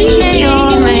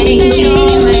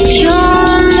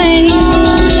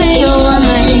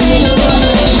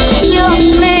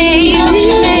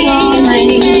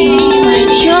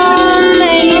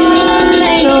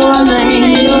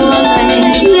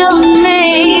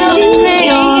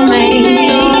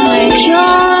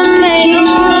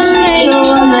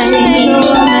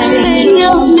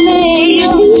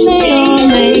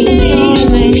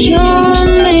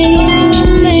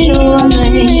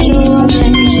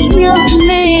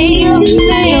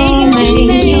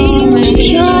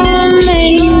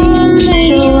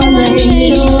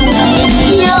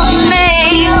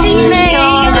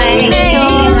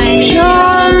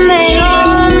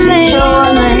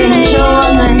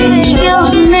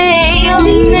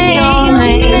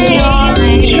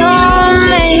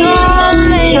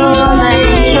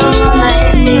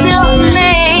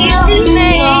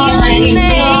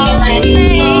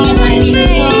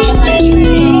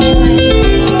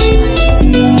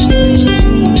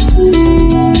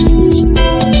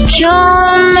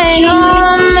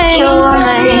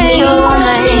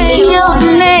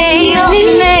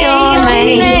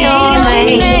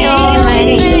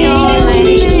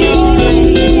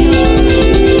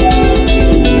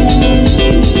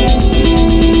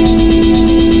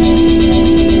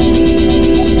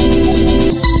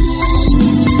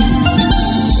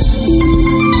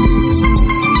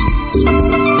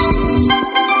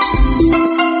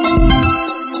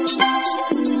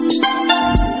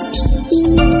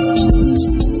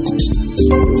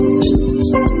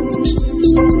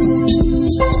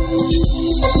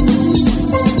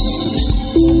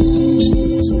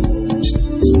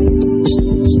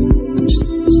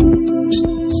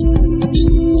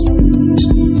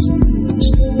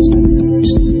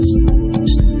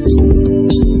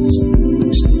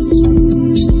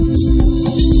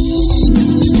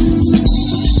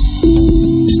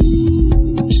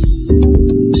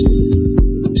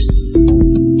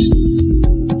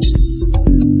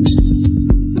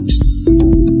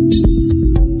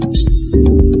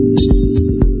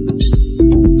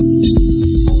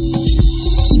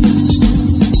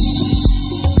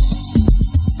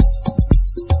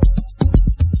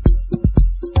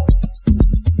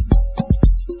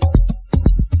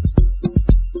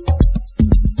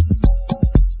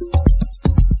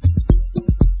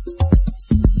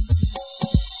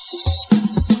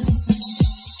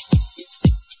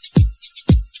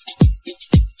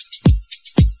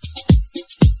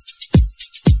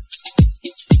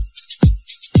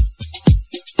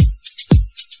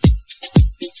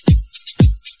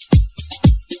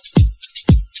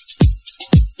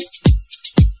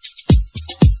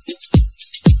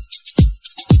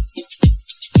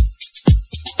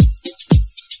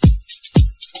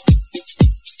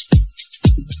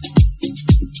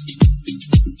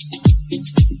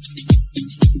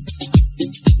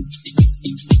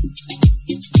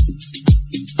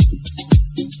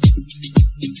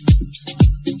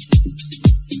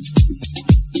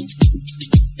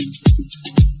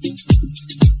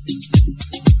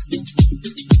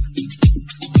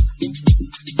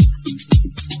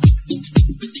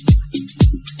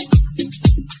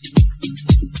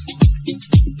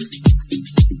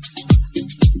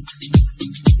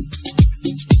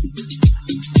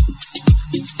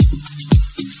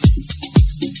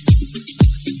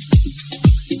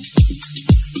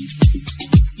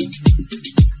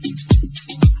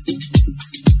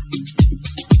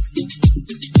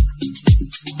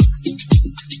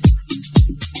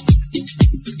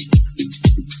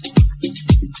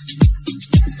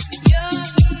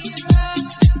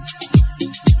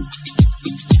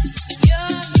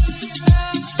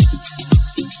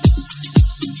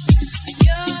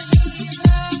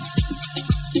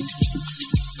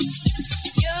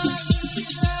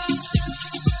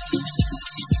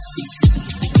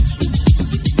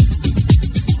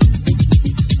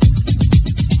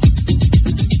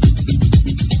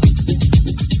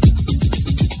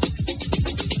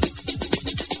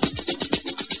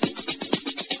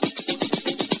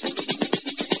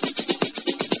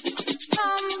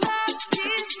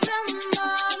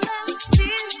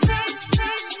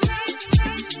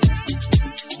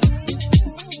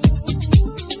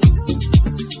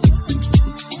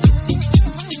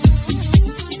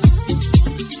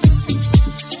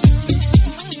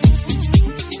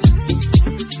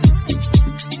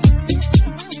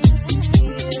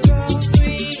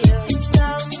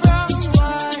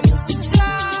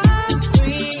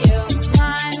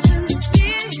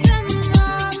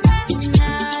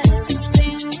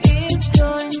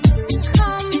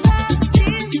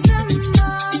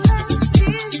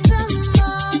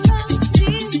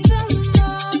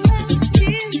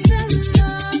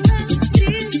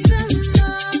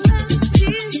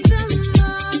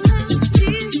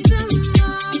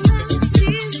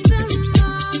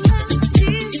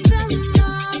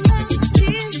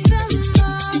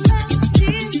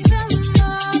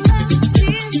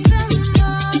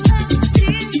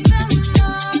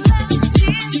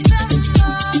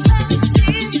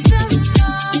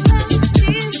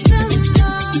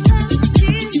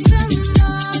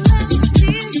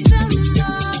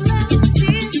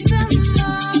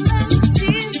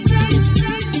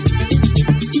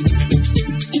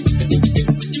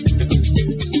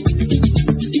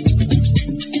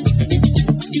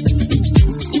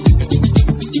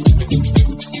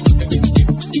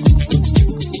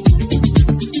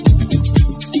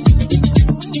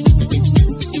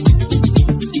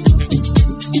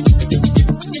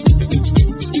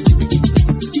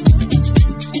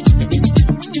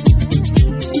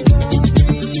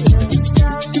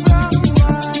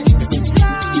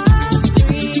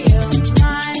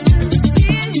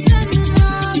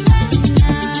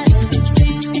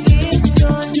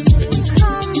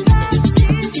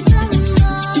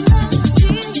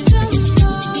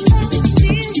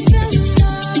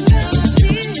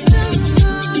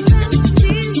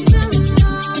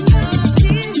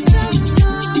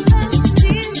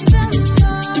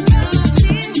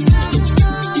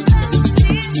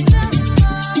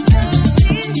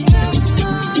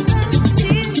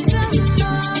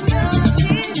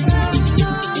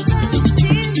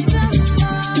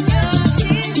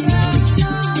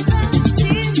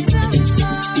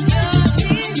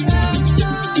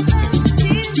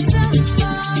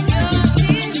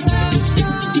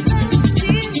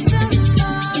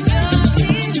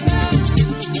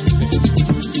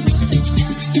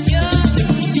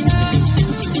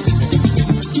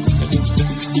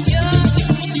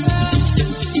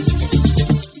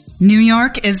 New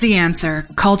York is the answer.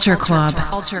 Culture Club.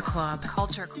 Culture Club.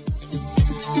 Culture Club.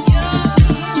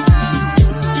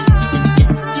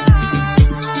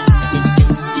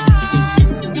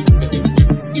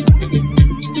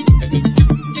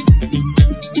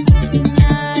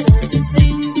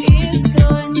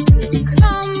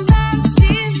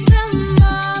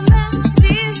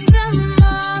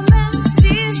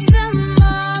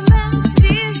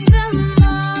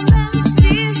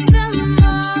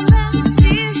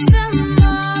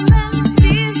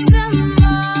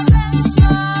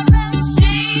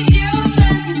 Change your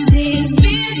fantasy.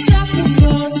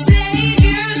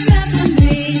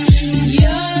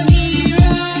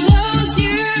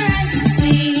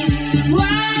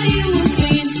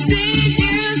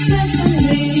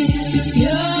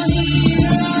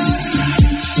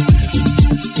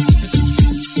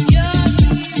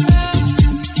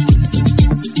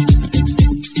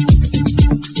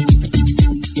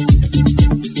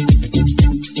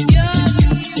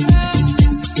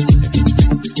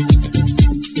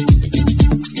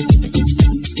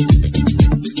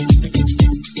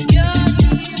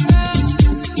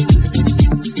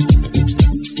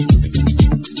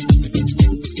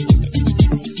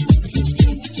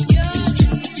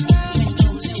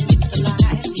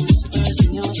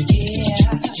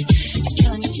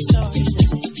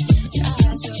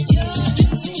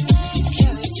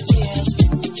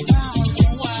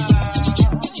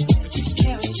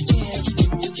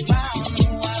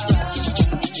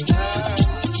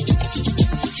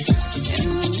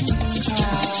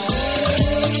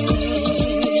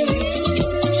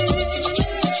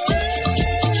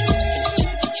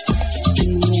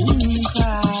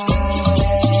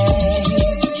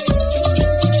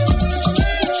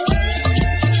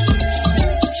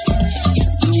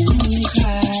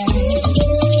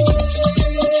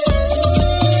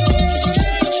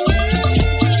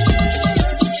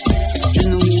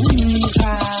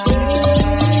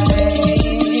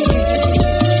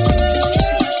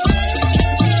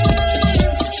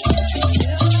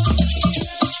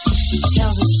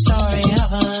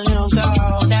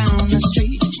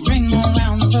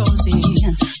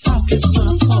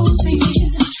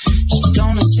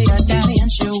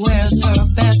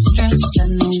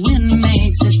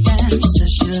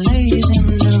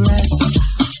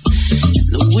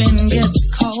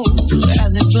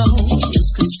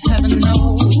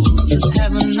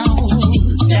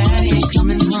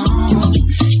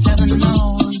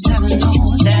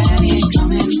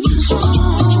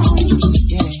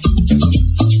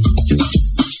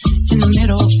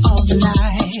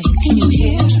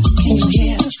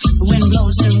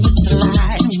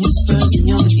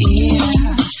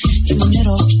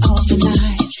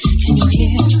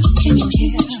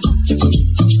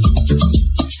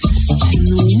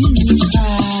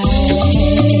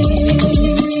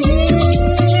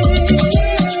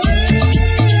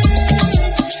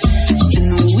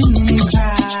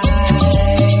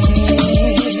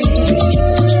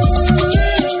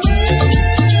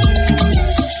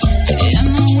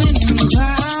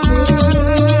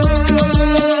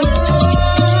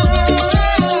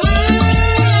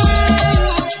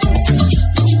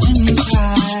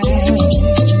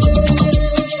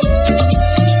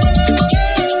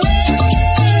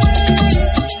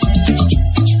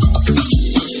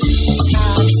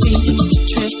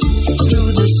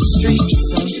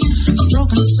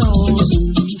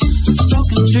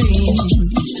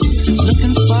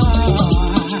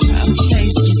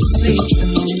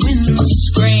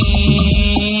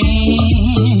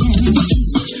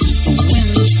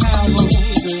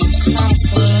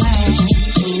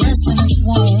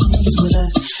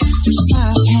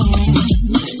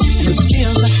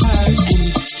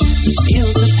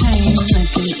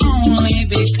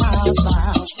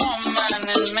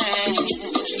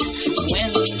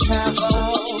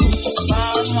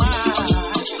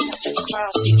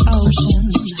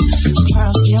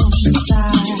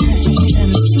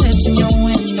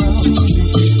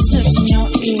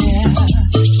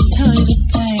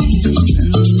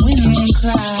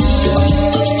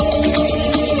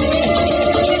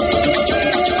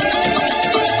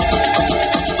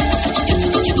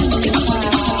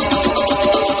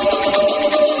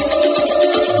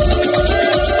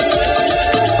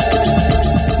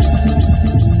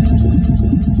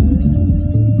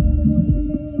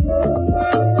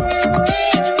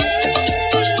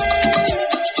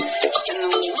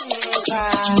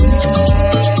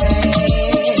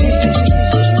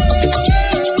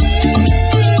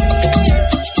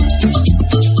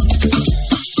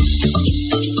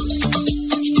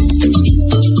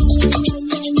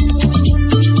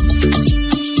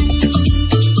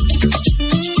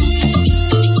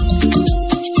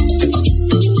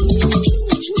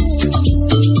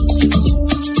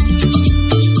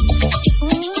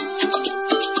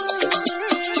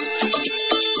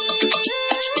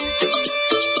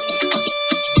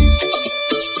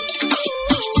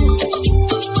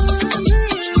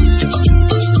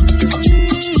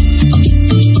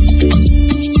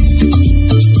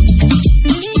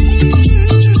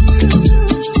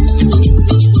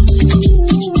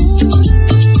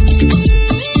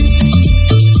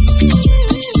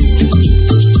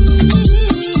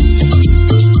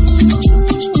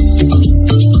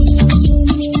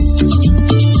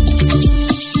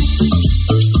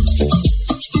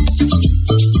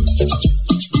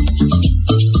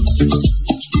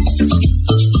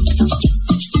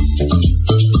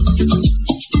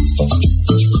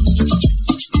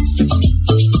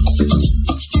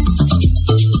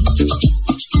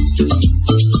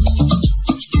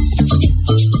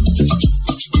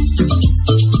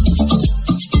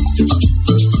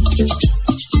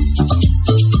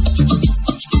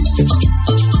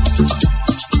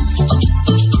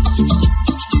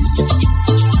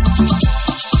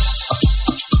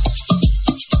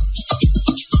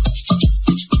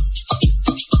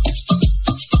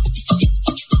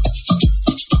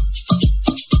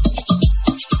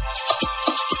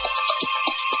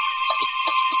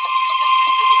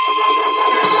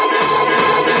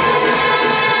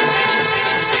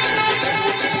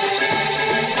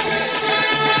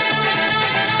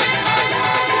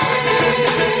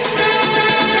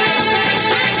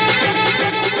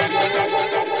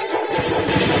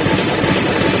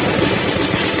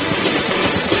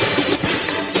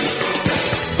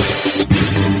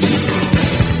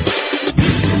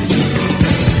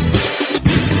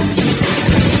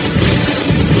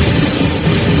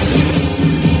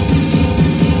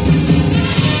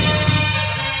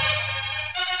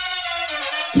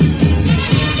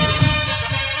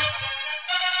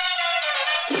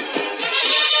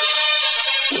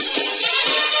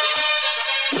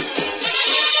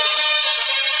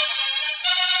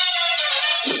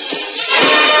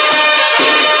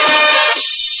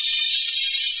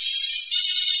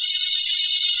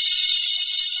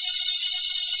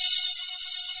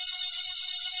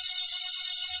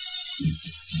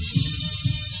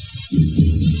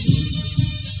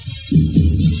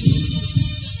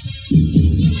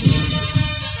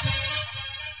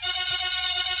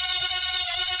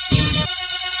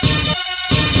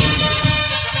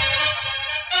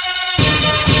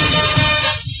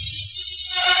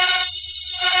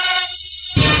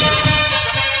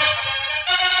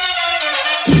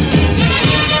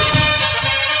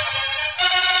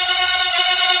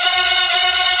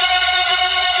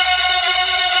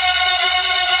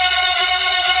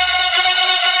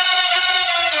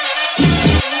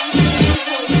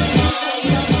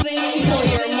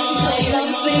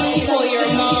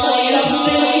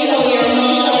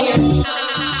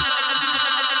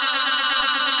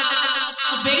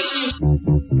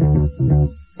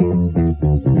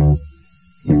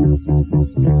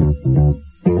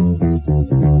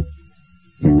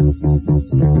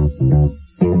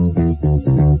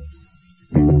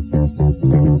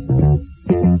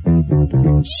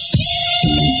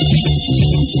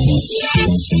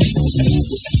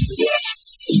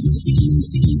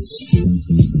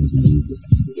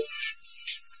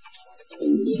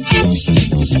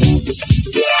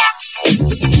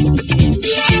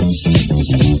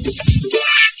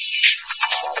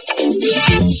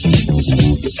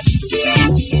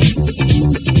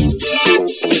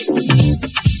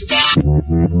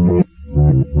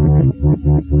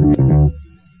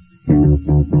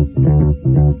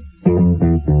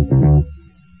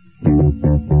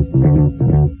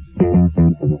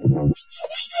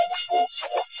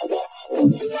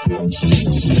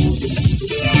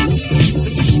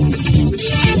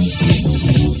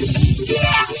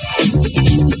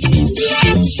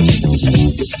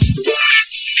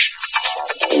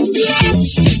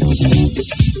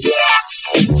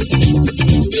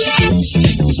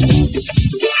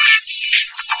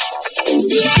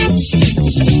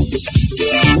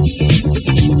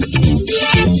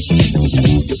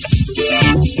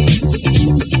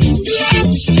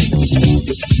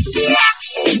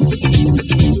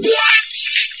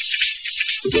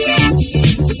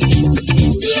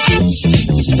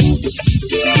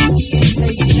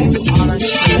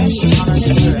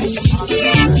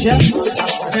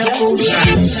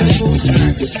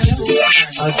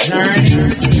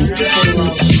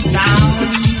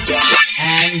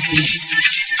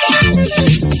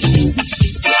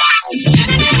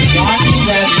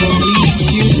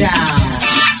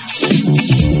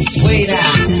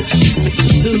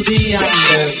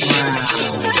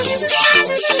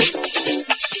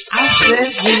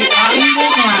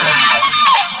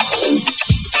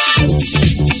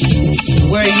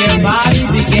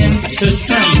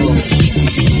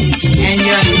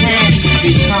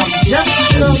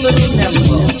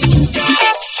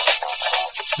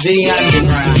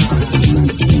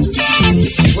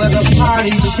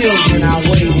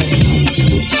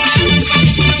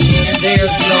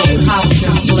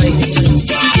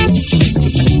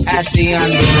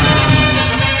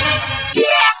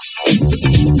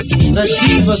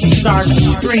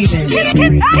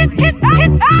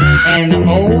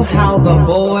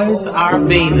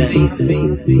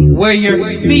 Where your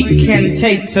feet can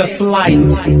take to flight, and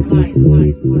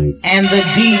the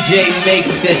DJ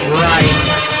makes it right.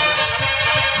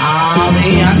 Ah,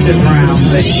 the underground,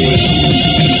 baby.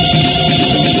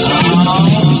 Ah,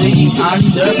 the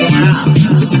underground.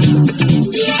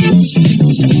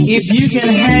 If you can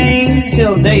hang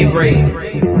till daybreak,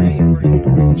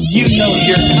 you know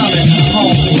you're coming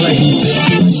home late.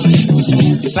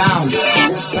 Bounce,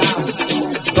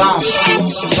 bounce,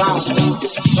 bounce, bounce.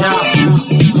 Jump,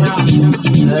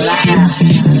 laugh,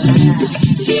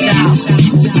 shout,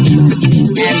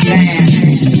 and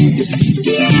dance.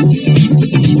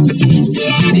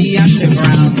 The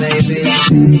underground, baby.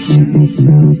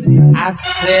 I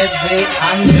said the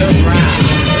underground.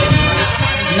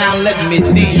 Now let me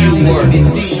see you work.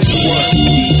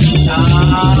 Come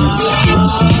on.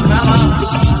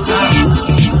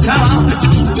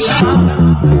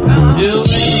 Do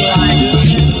it like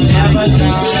never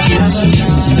done.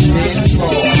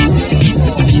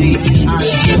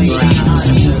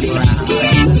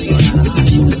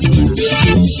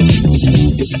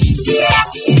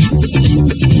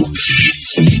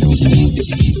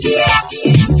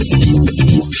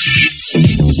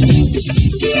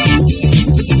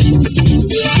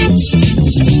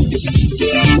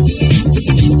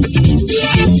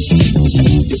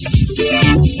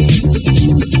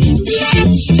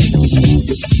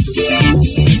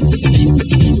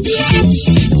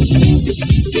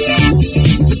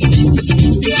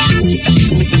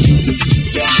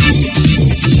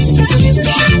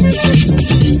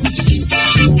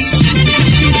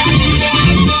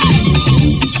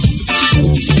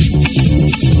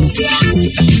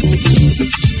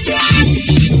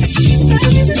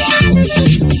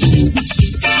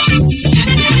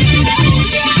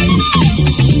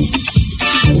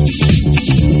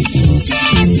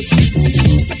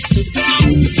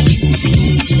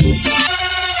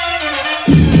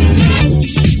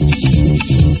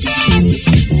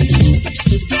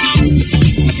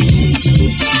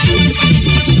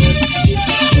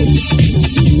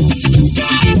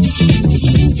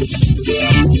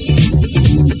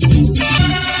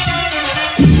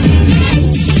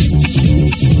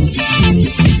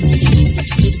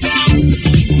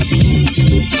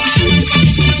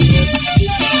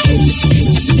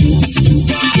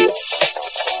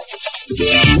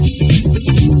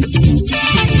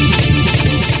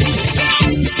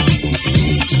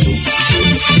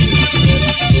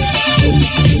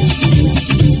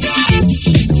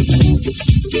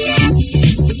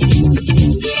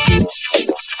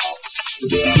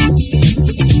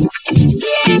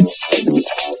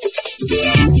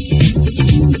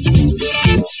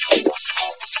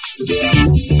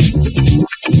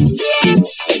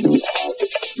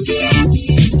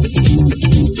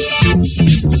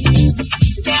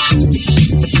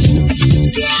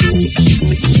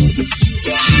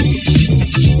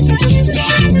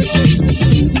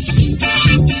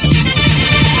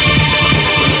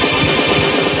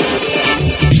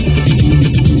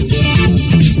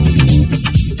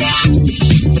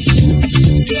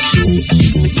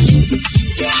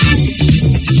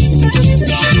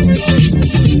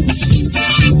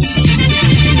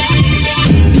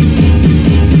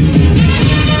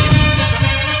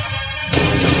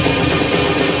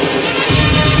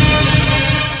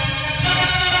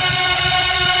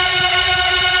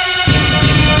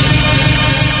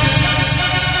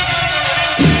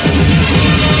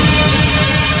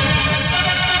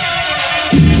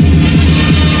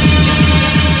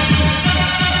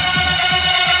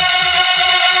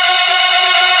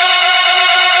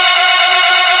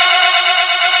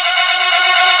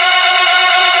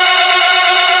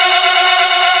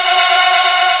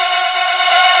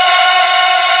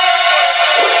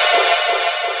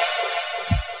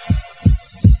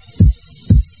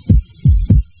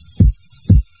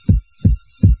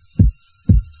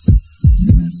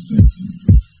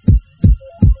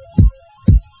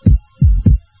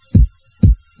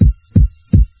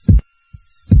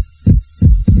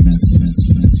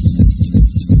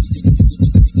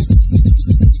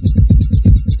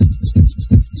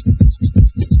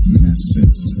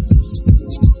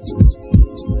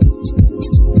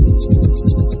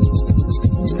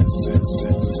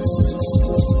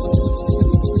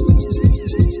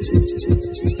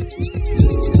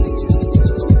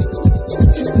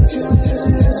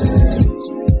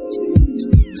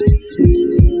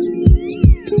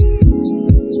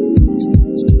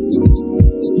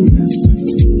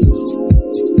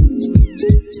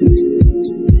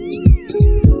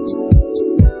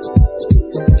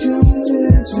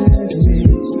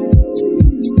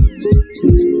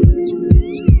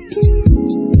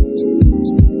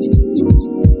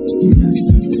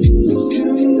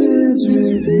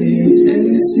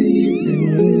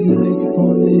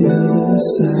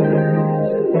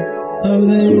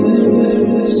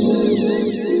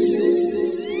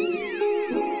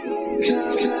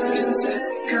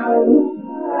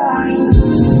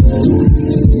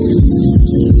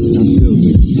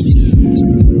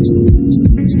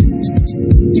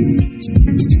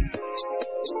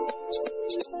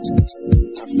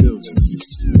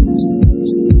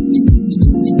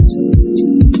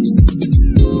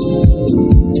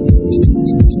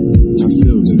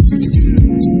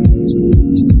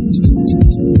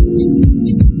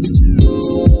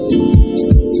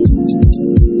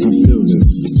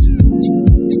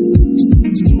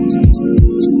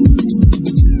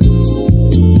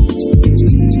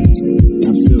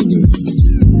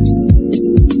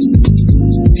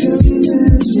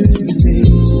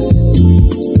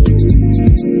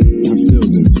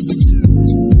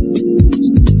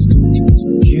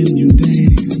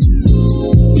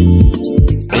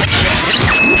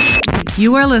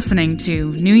 You are listening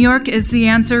to New York is the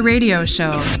Answer radio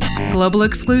show, global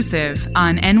exclusive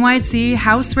on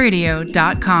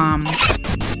nychouseradio.com.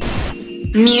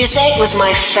 Music was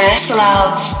my first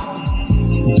love.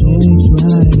 Don't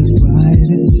try to fight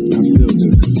it. I feel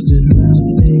this. There's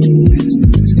nothing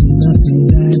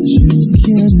that you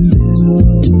can do.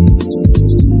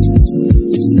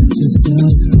 Just let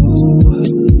yourself go.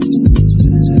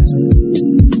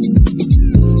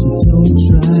 Don't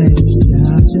try to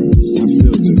stop it. I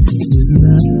feel this. There's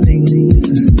nothing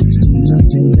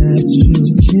that you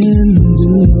can do.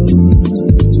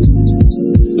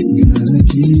 Gotta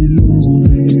keep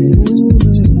moving.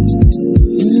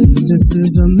 This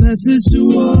is a message to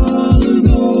all of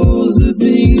those who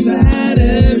think that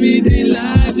everyday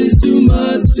life is too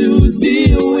much to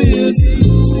deal with.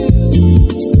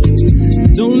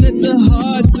 Don't let the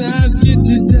hard times get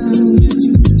you down.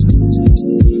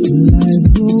 Life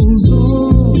goes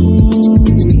on.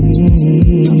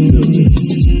 I feel this.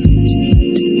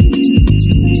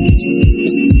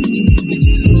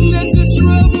 Let your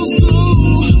troubles go.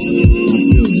 I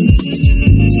feel this.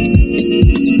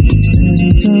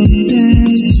 And come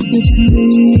dance with me.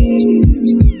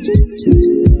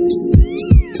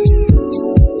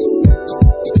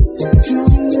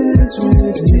 Come dance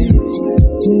with me.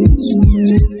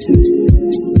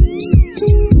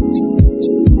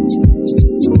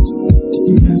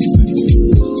 Dance with me.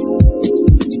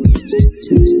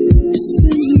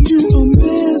 Sending you a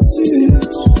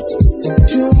message.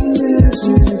 Come dance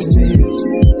with me.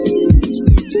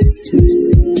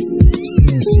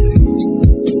 Dance with me.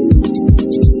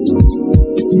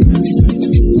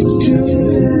 Come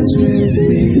dance with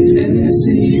me and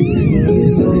see what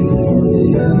it's like on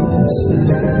the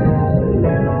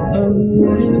outside of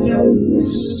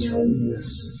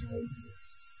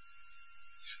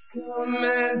come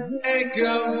and take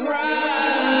a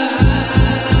ride.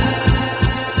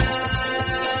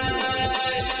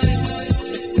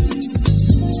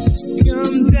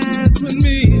 Come dance with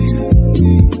me.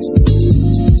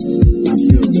 I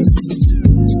feel this.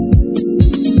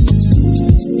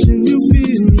 Can you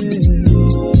feel it?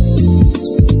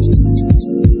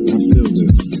 I feel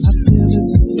this. I feel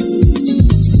this.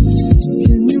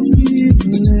 Can you feel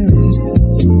it?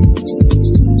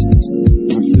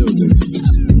 I feel this.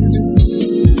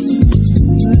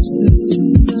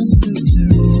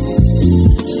 Messages.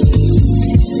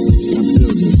 I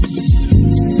feel this.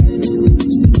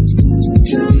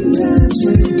 Come dance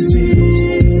with me.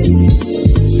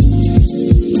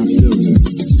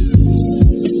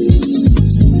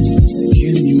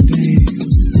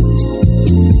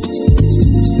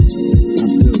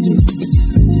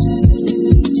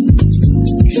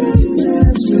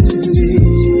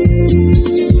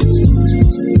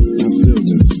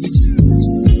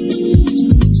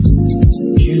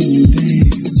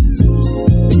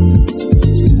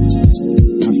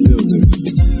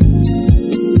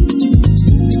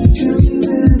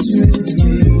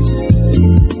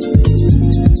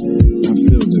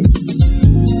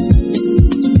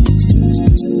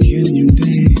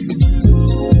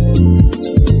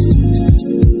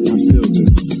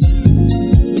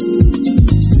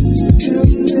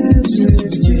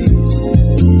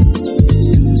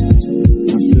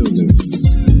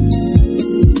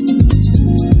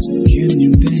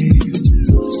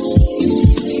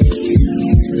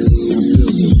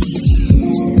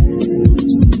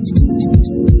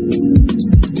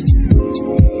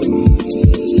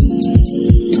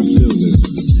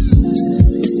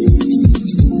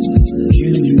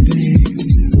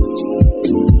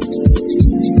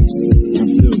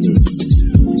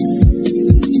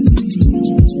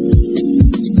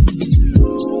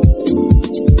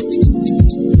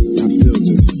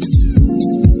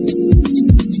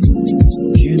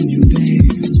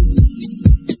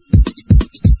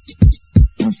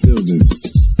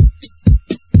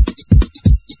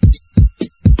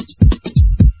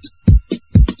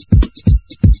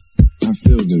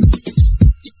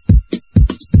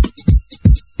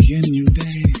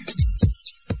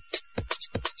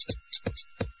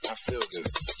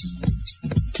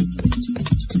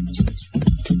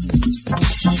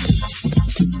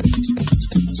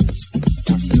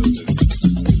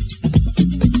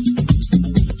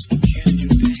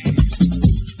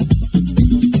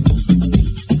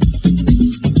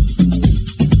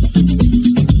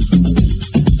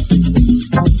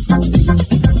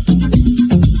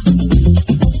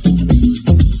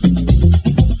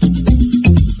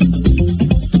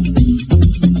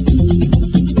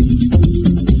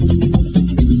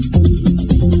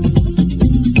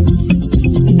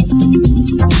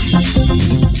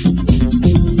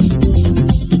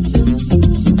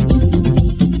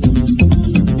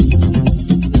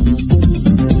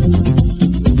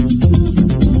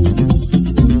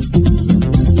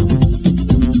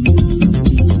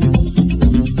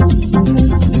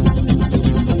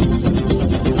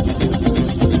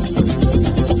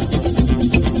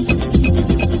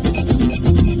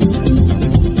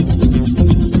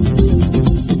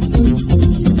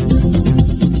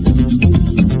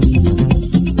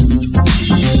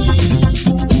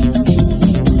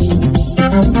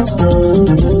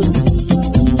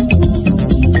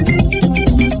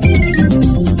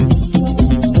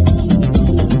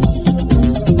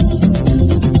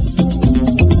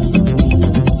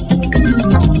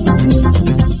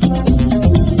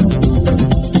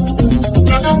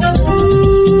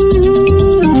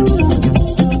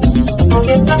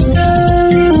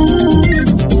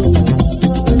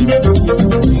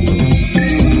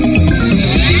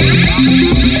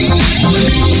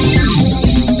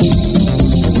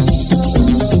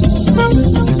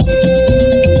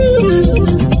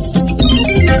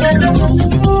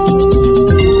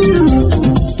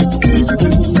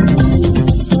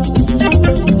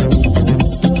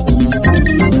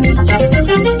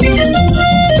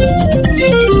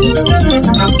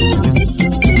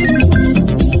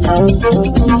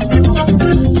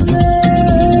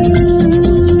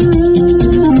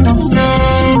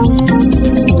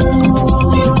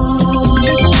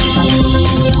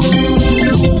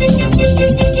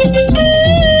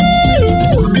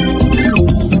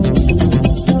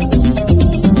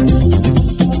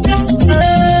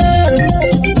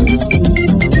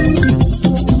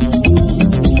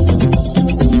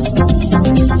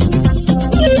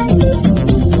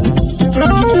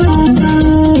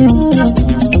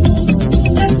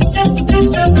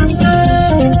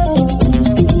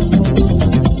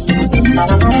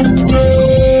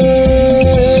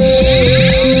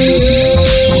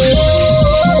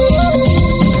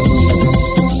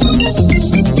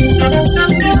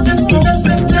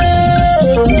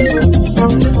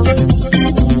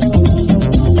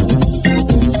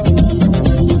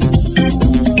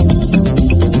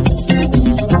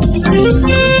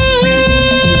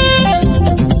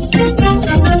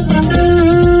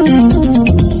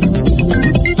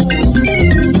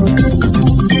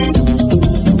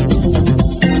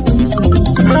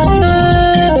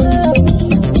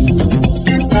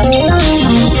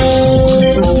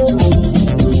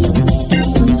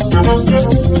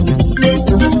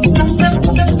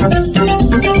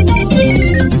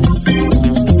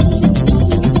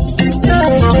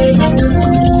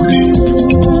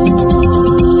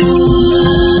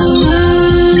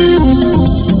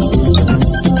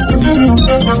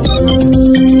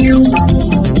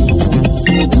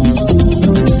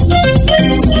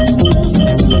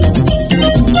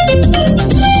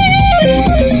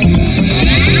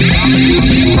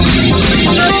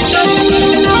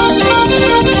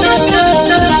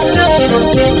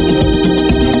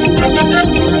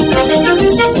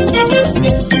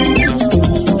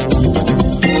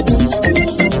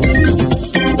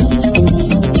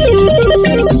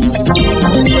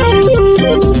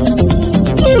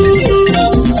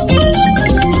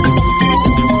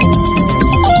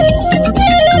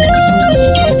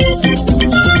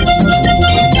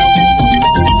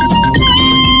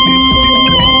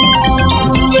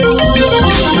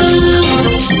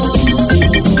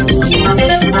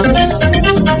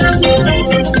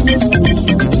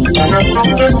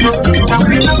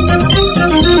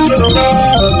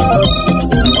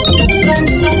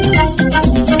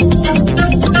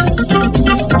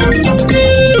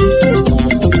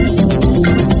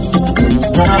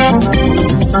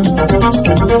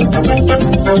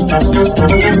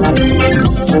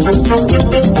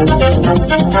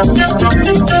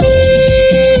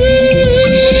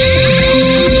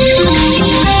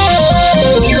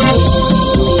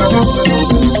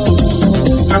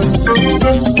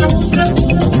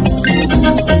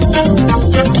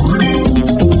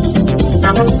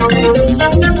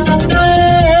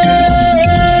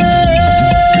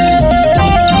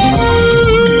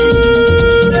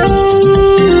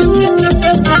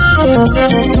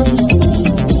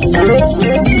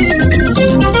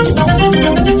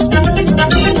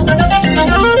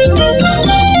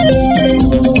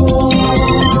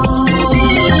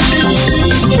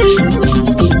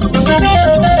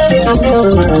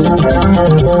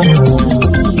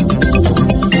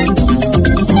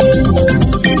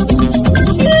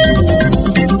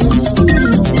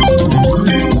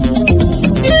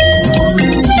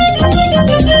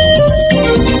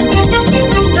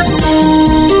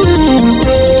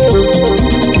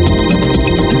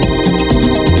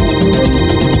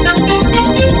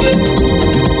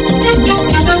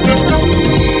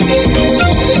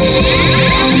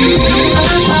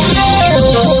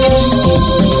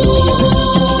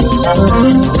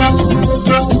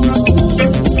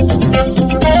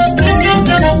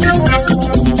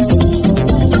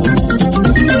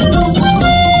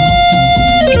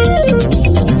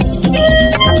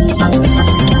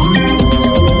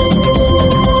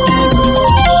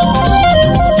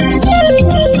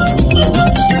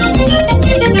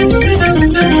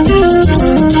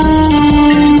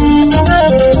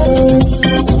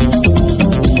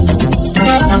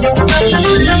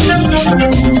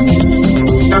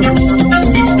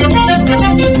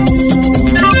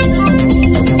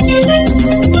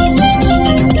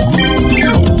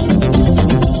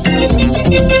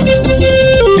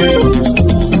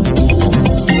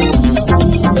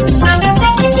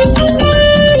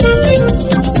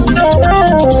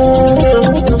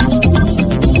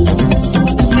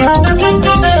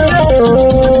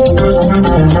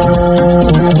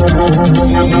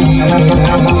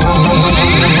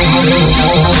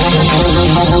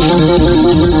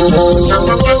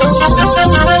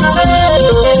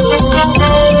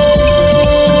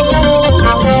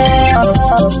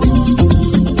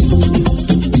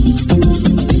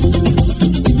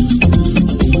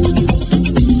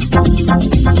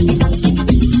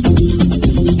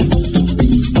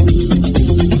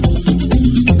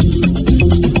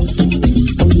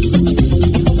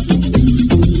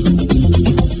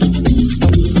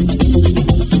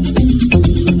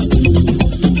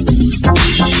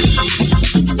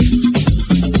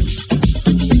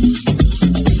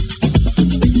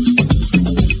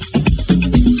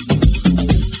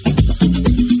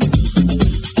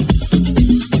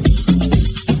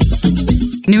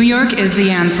 Is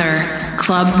the answer.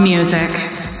 Club music.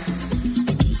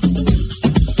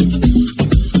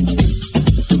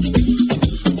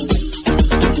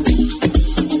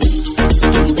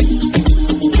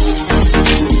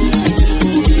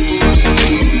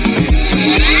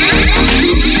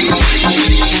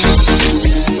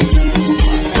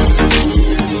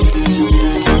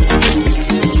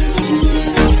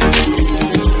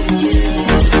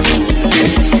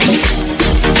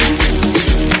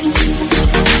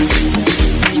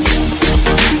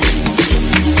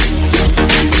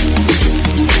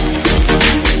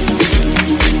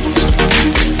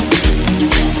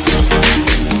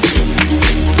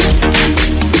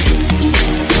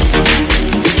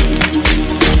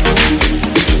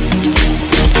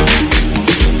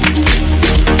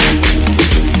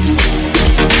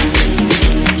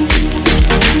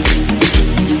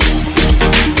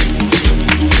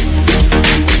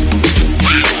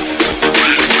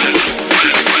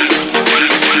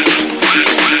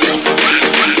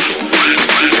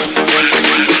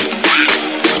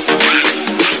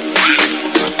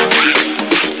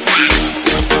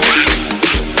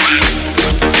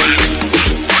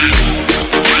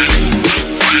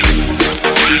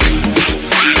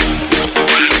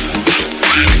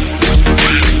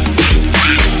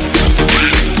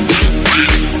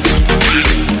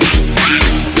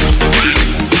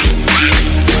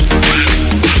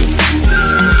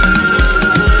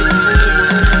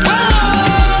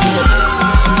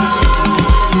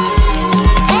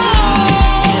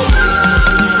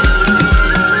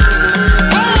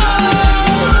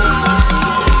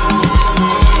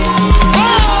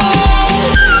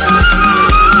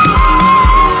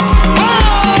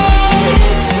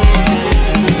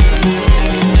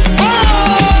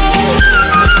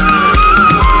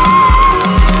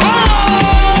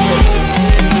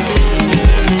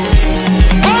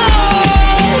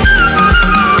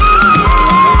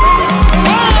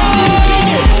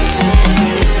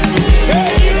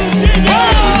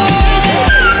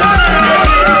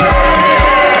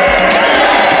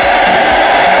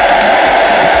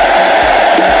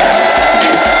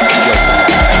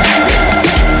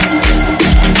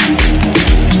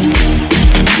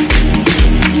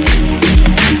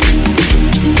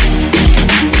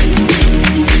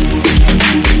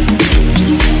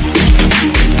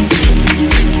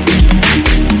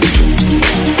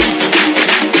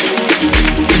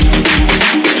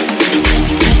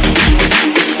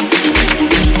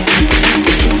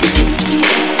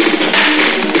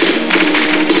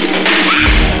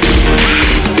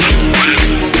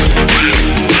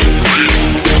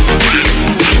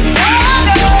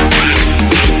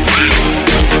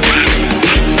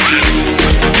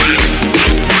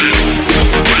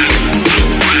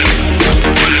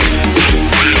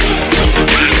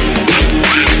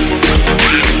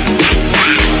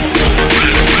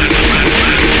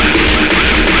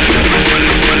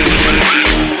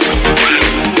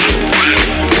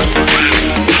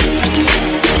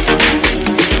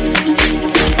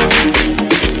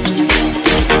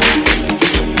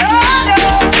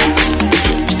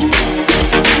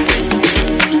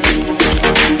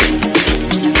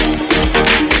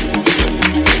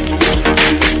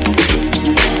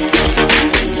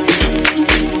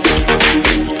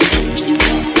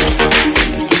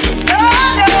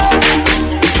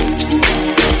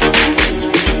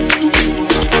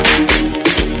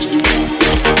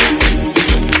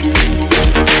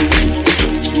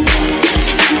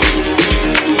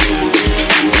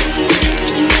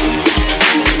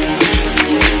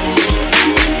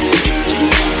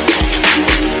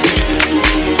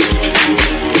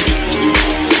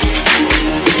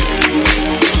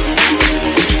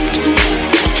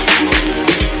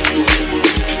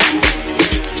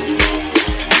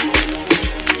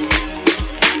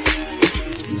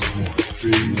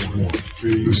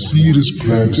 is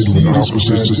planted when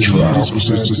opposites attract.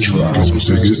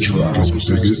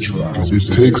 It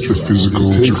takes the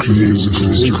physical to create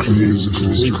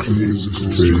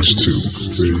Phase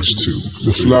 2.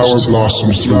 The flower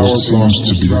blossoms through what seems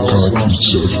to be a concrete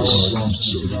surface,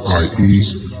 i.e.,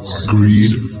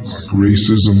 greed,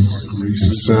 racism,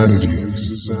 insanity,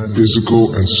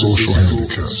 physical and social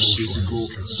handicaps.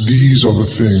 These are the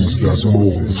things that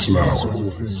mold the flower.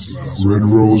 Red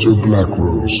rose or black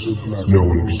rose, no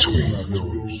in between.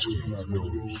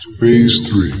 Phase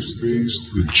 3,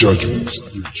 the judgment.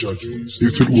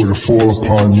 If it were to fall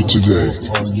upon you today,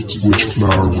 which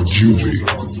flower would you be?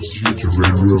 The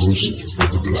red rose or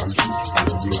the black?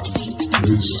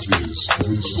 This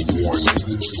is the warning.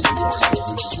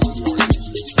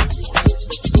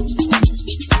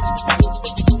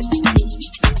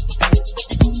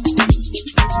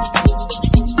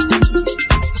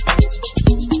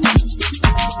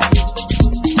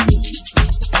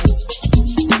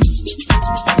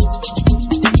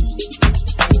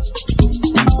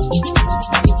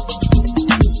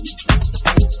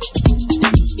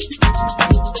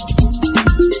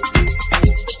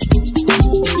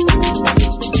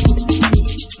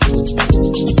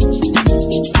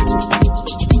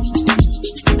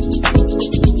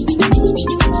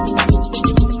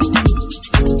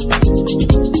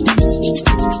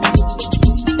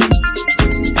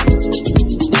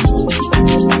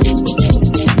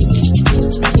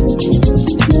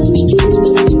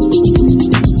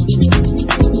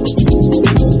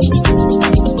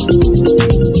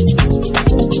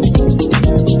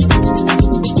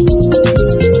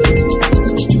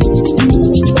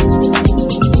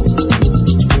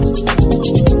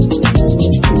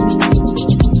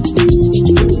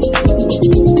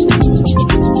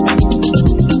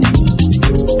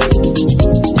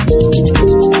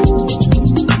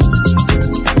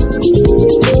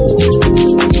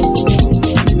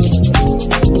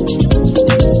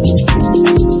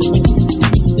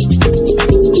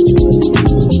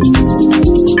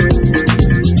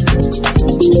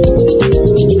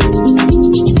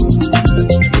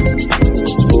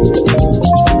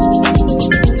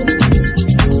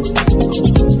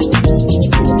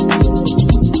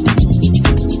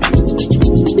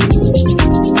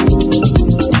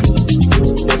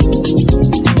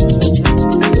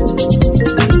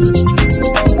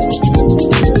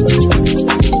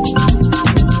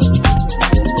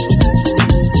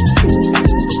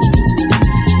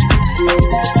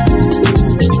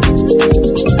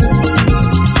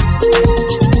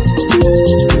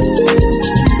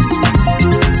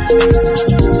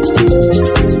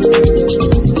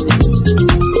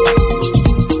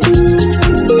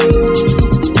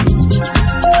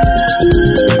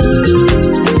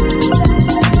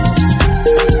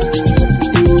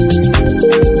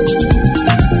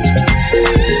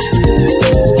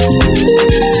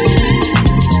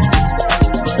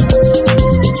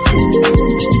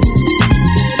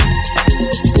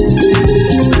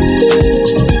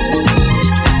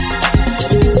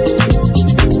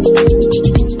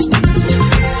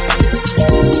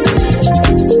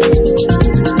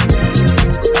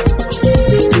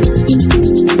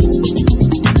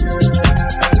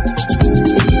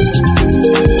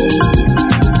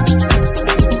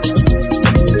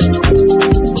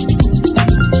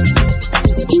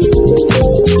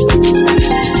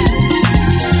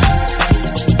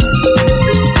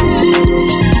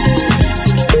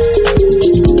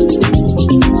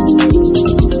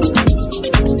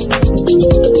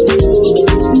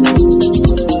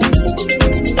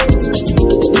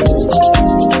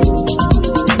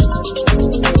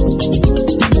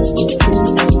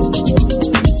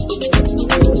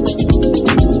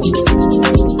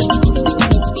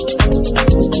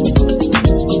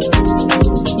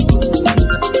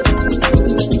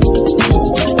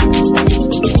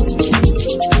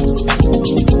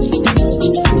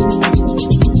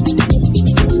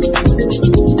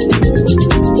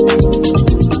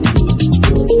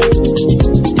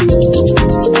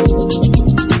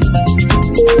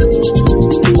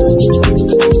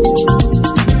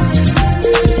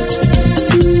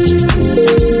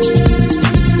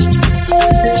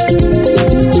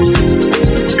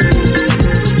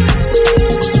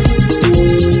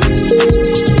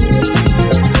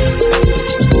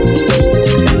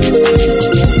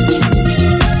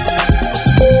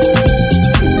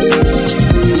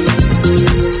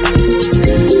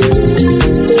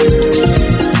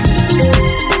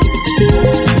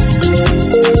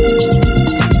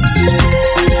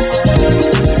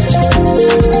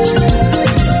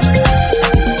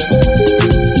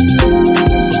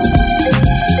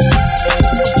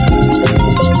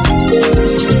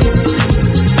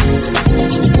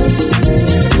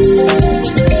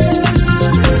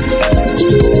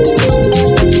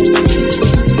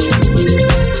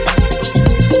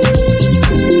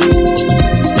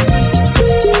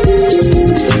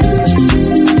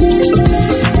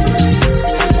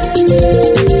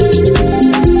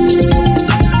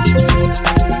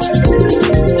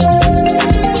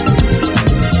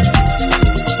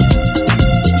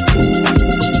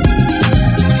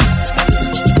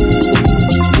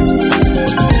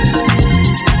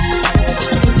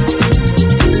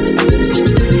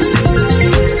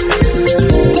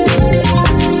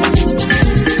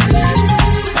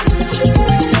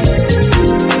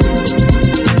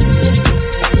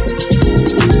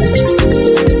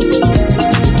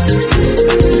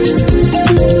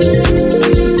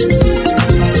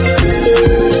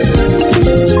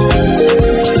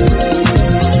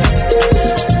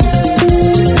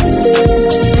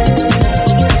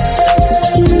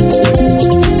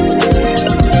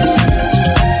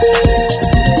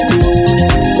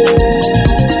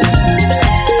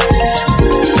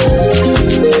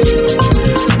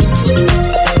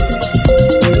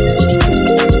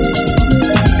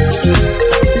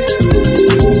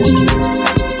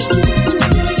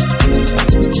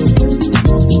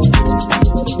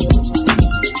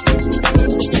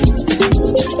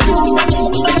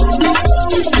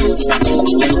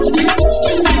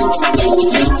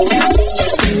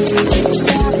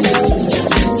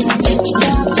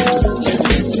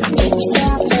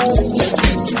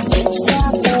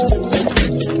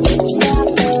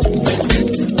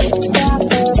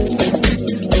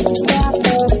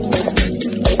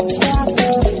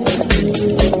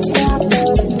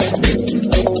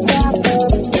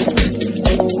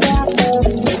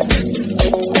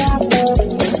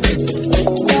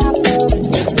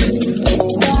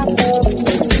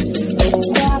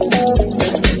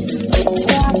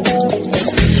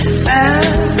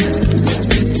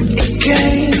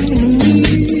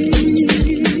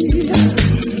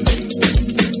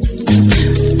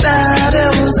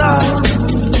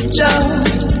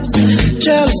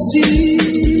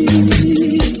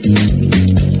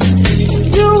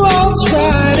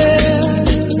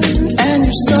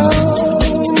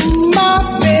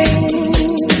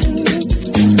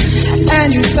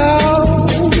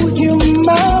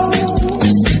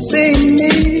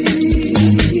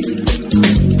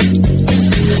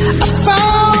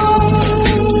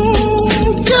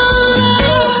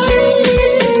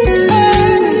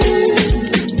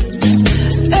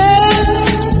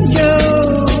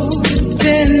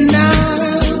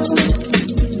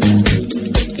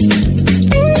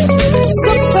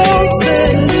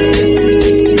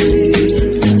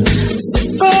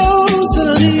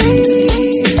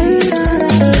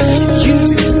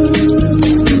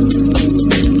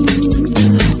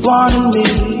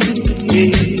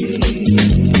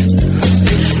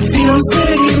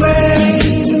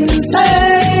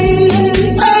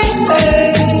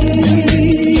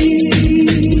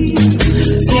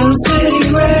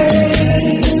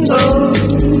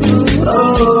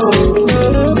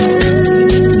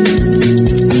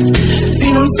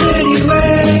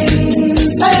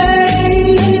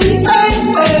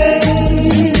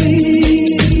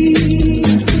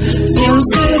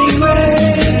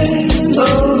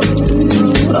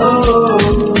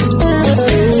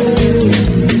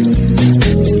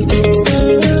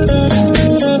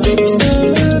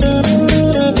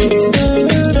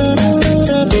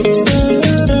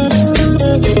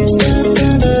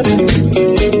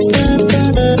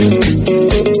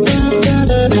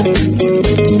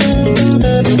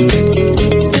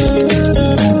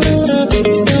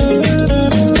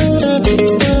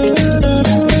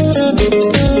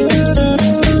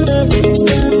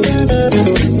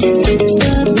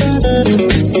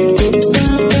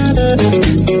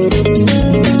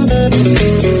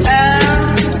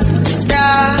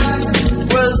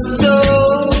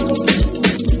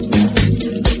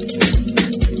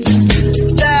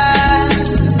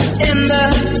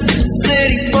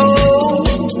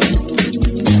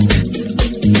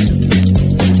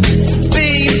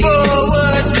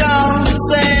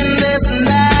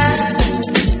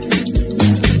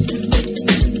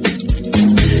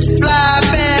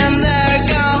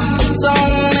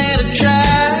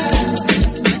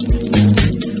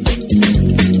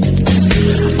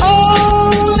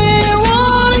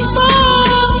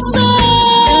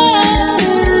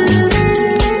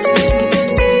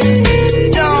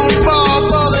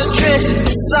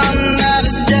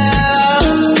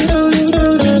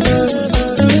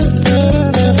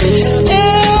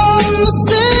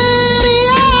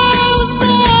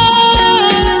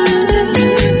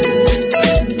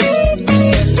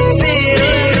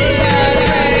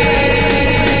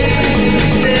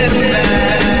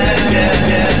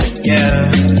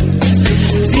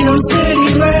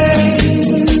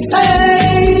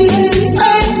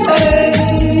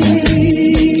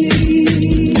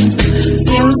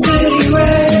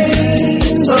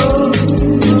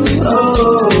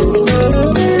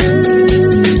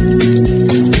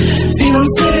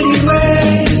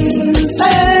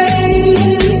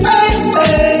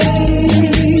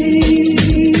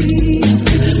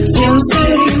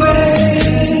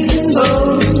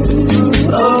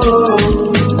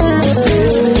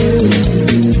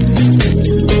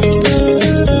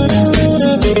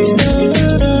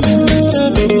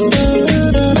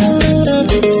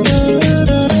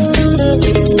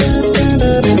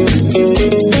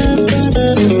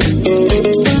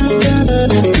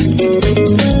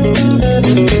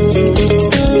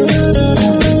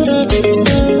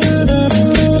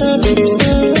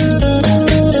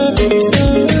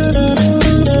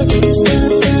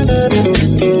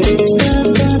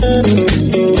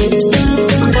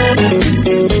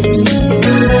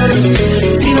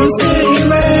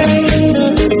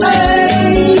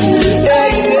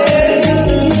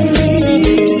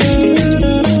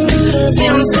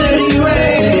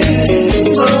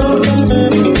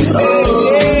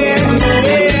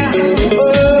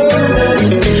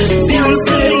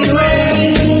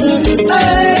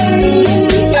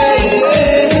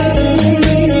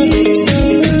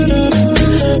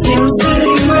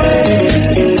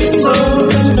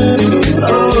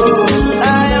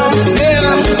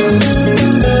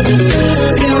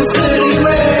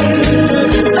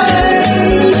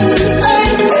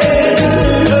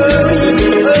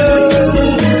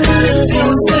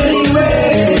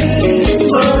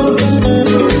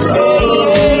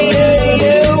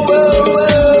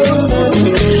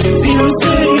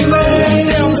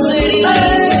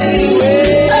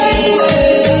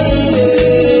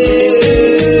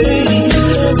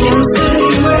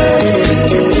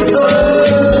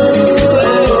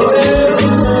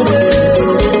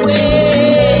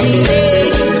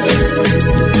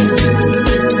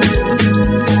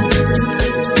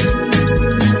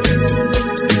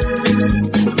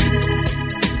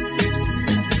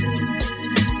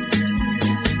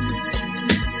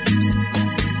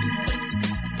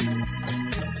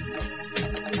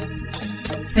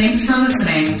 Thanks for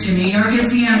listening to New York is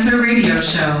the Answer radio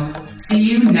show. See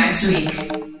you next week.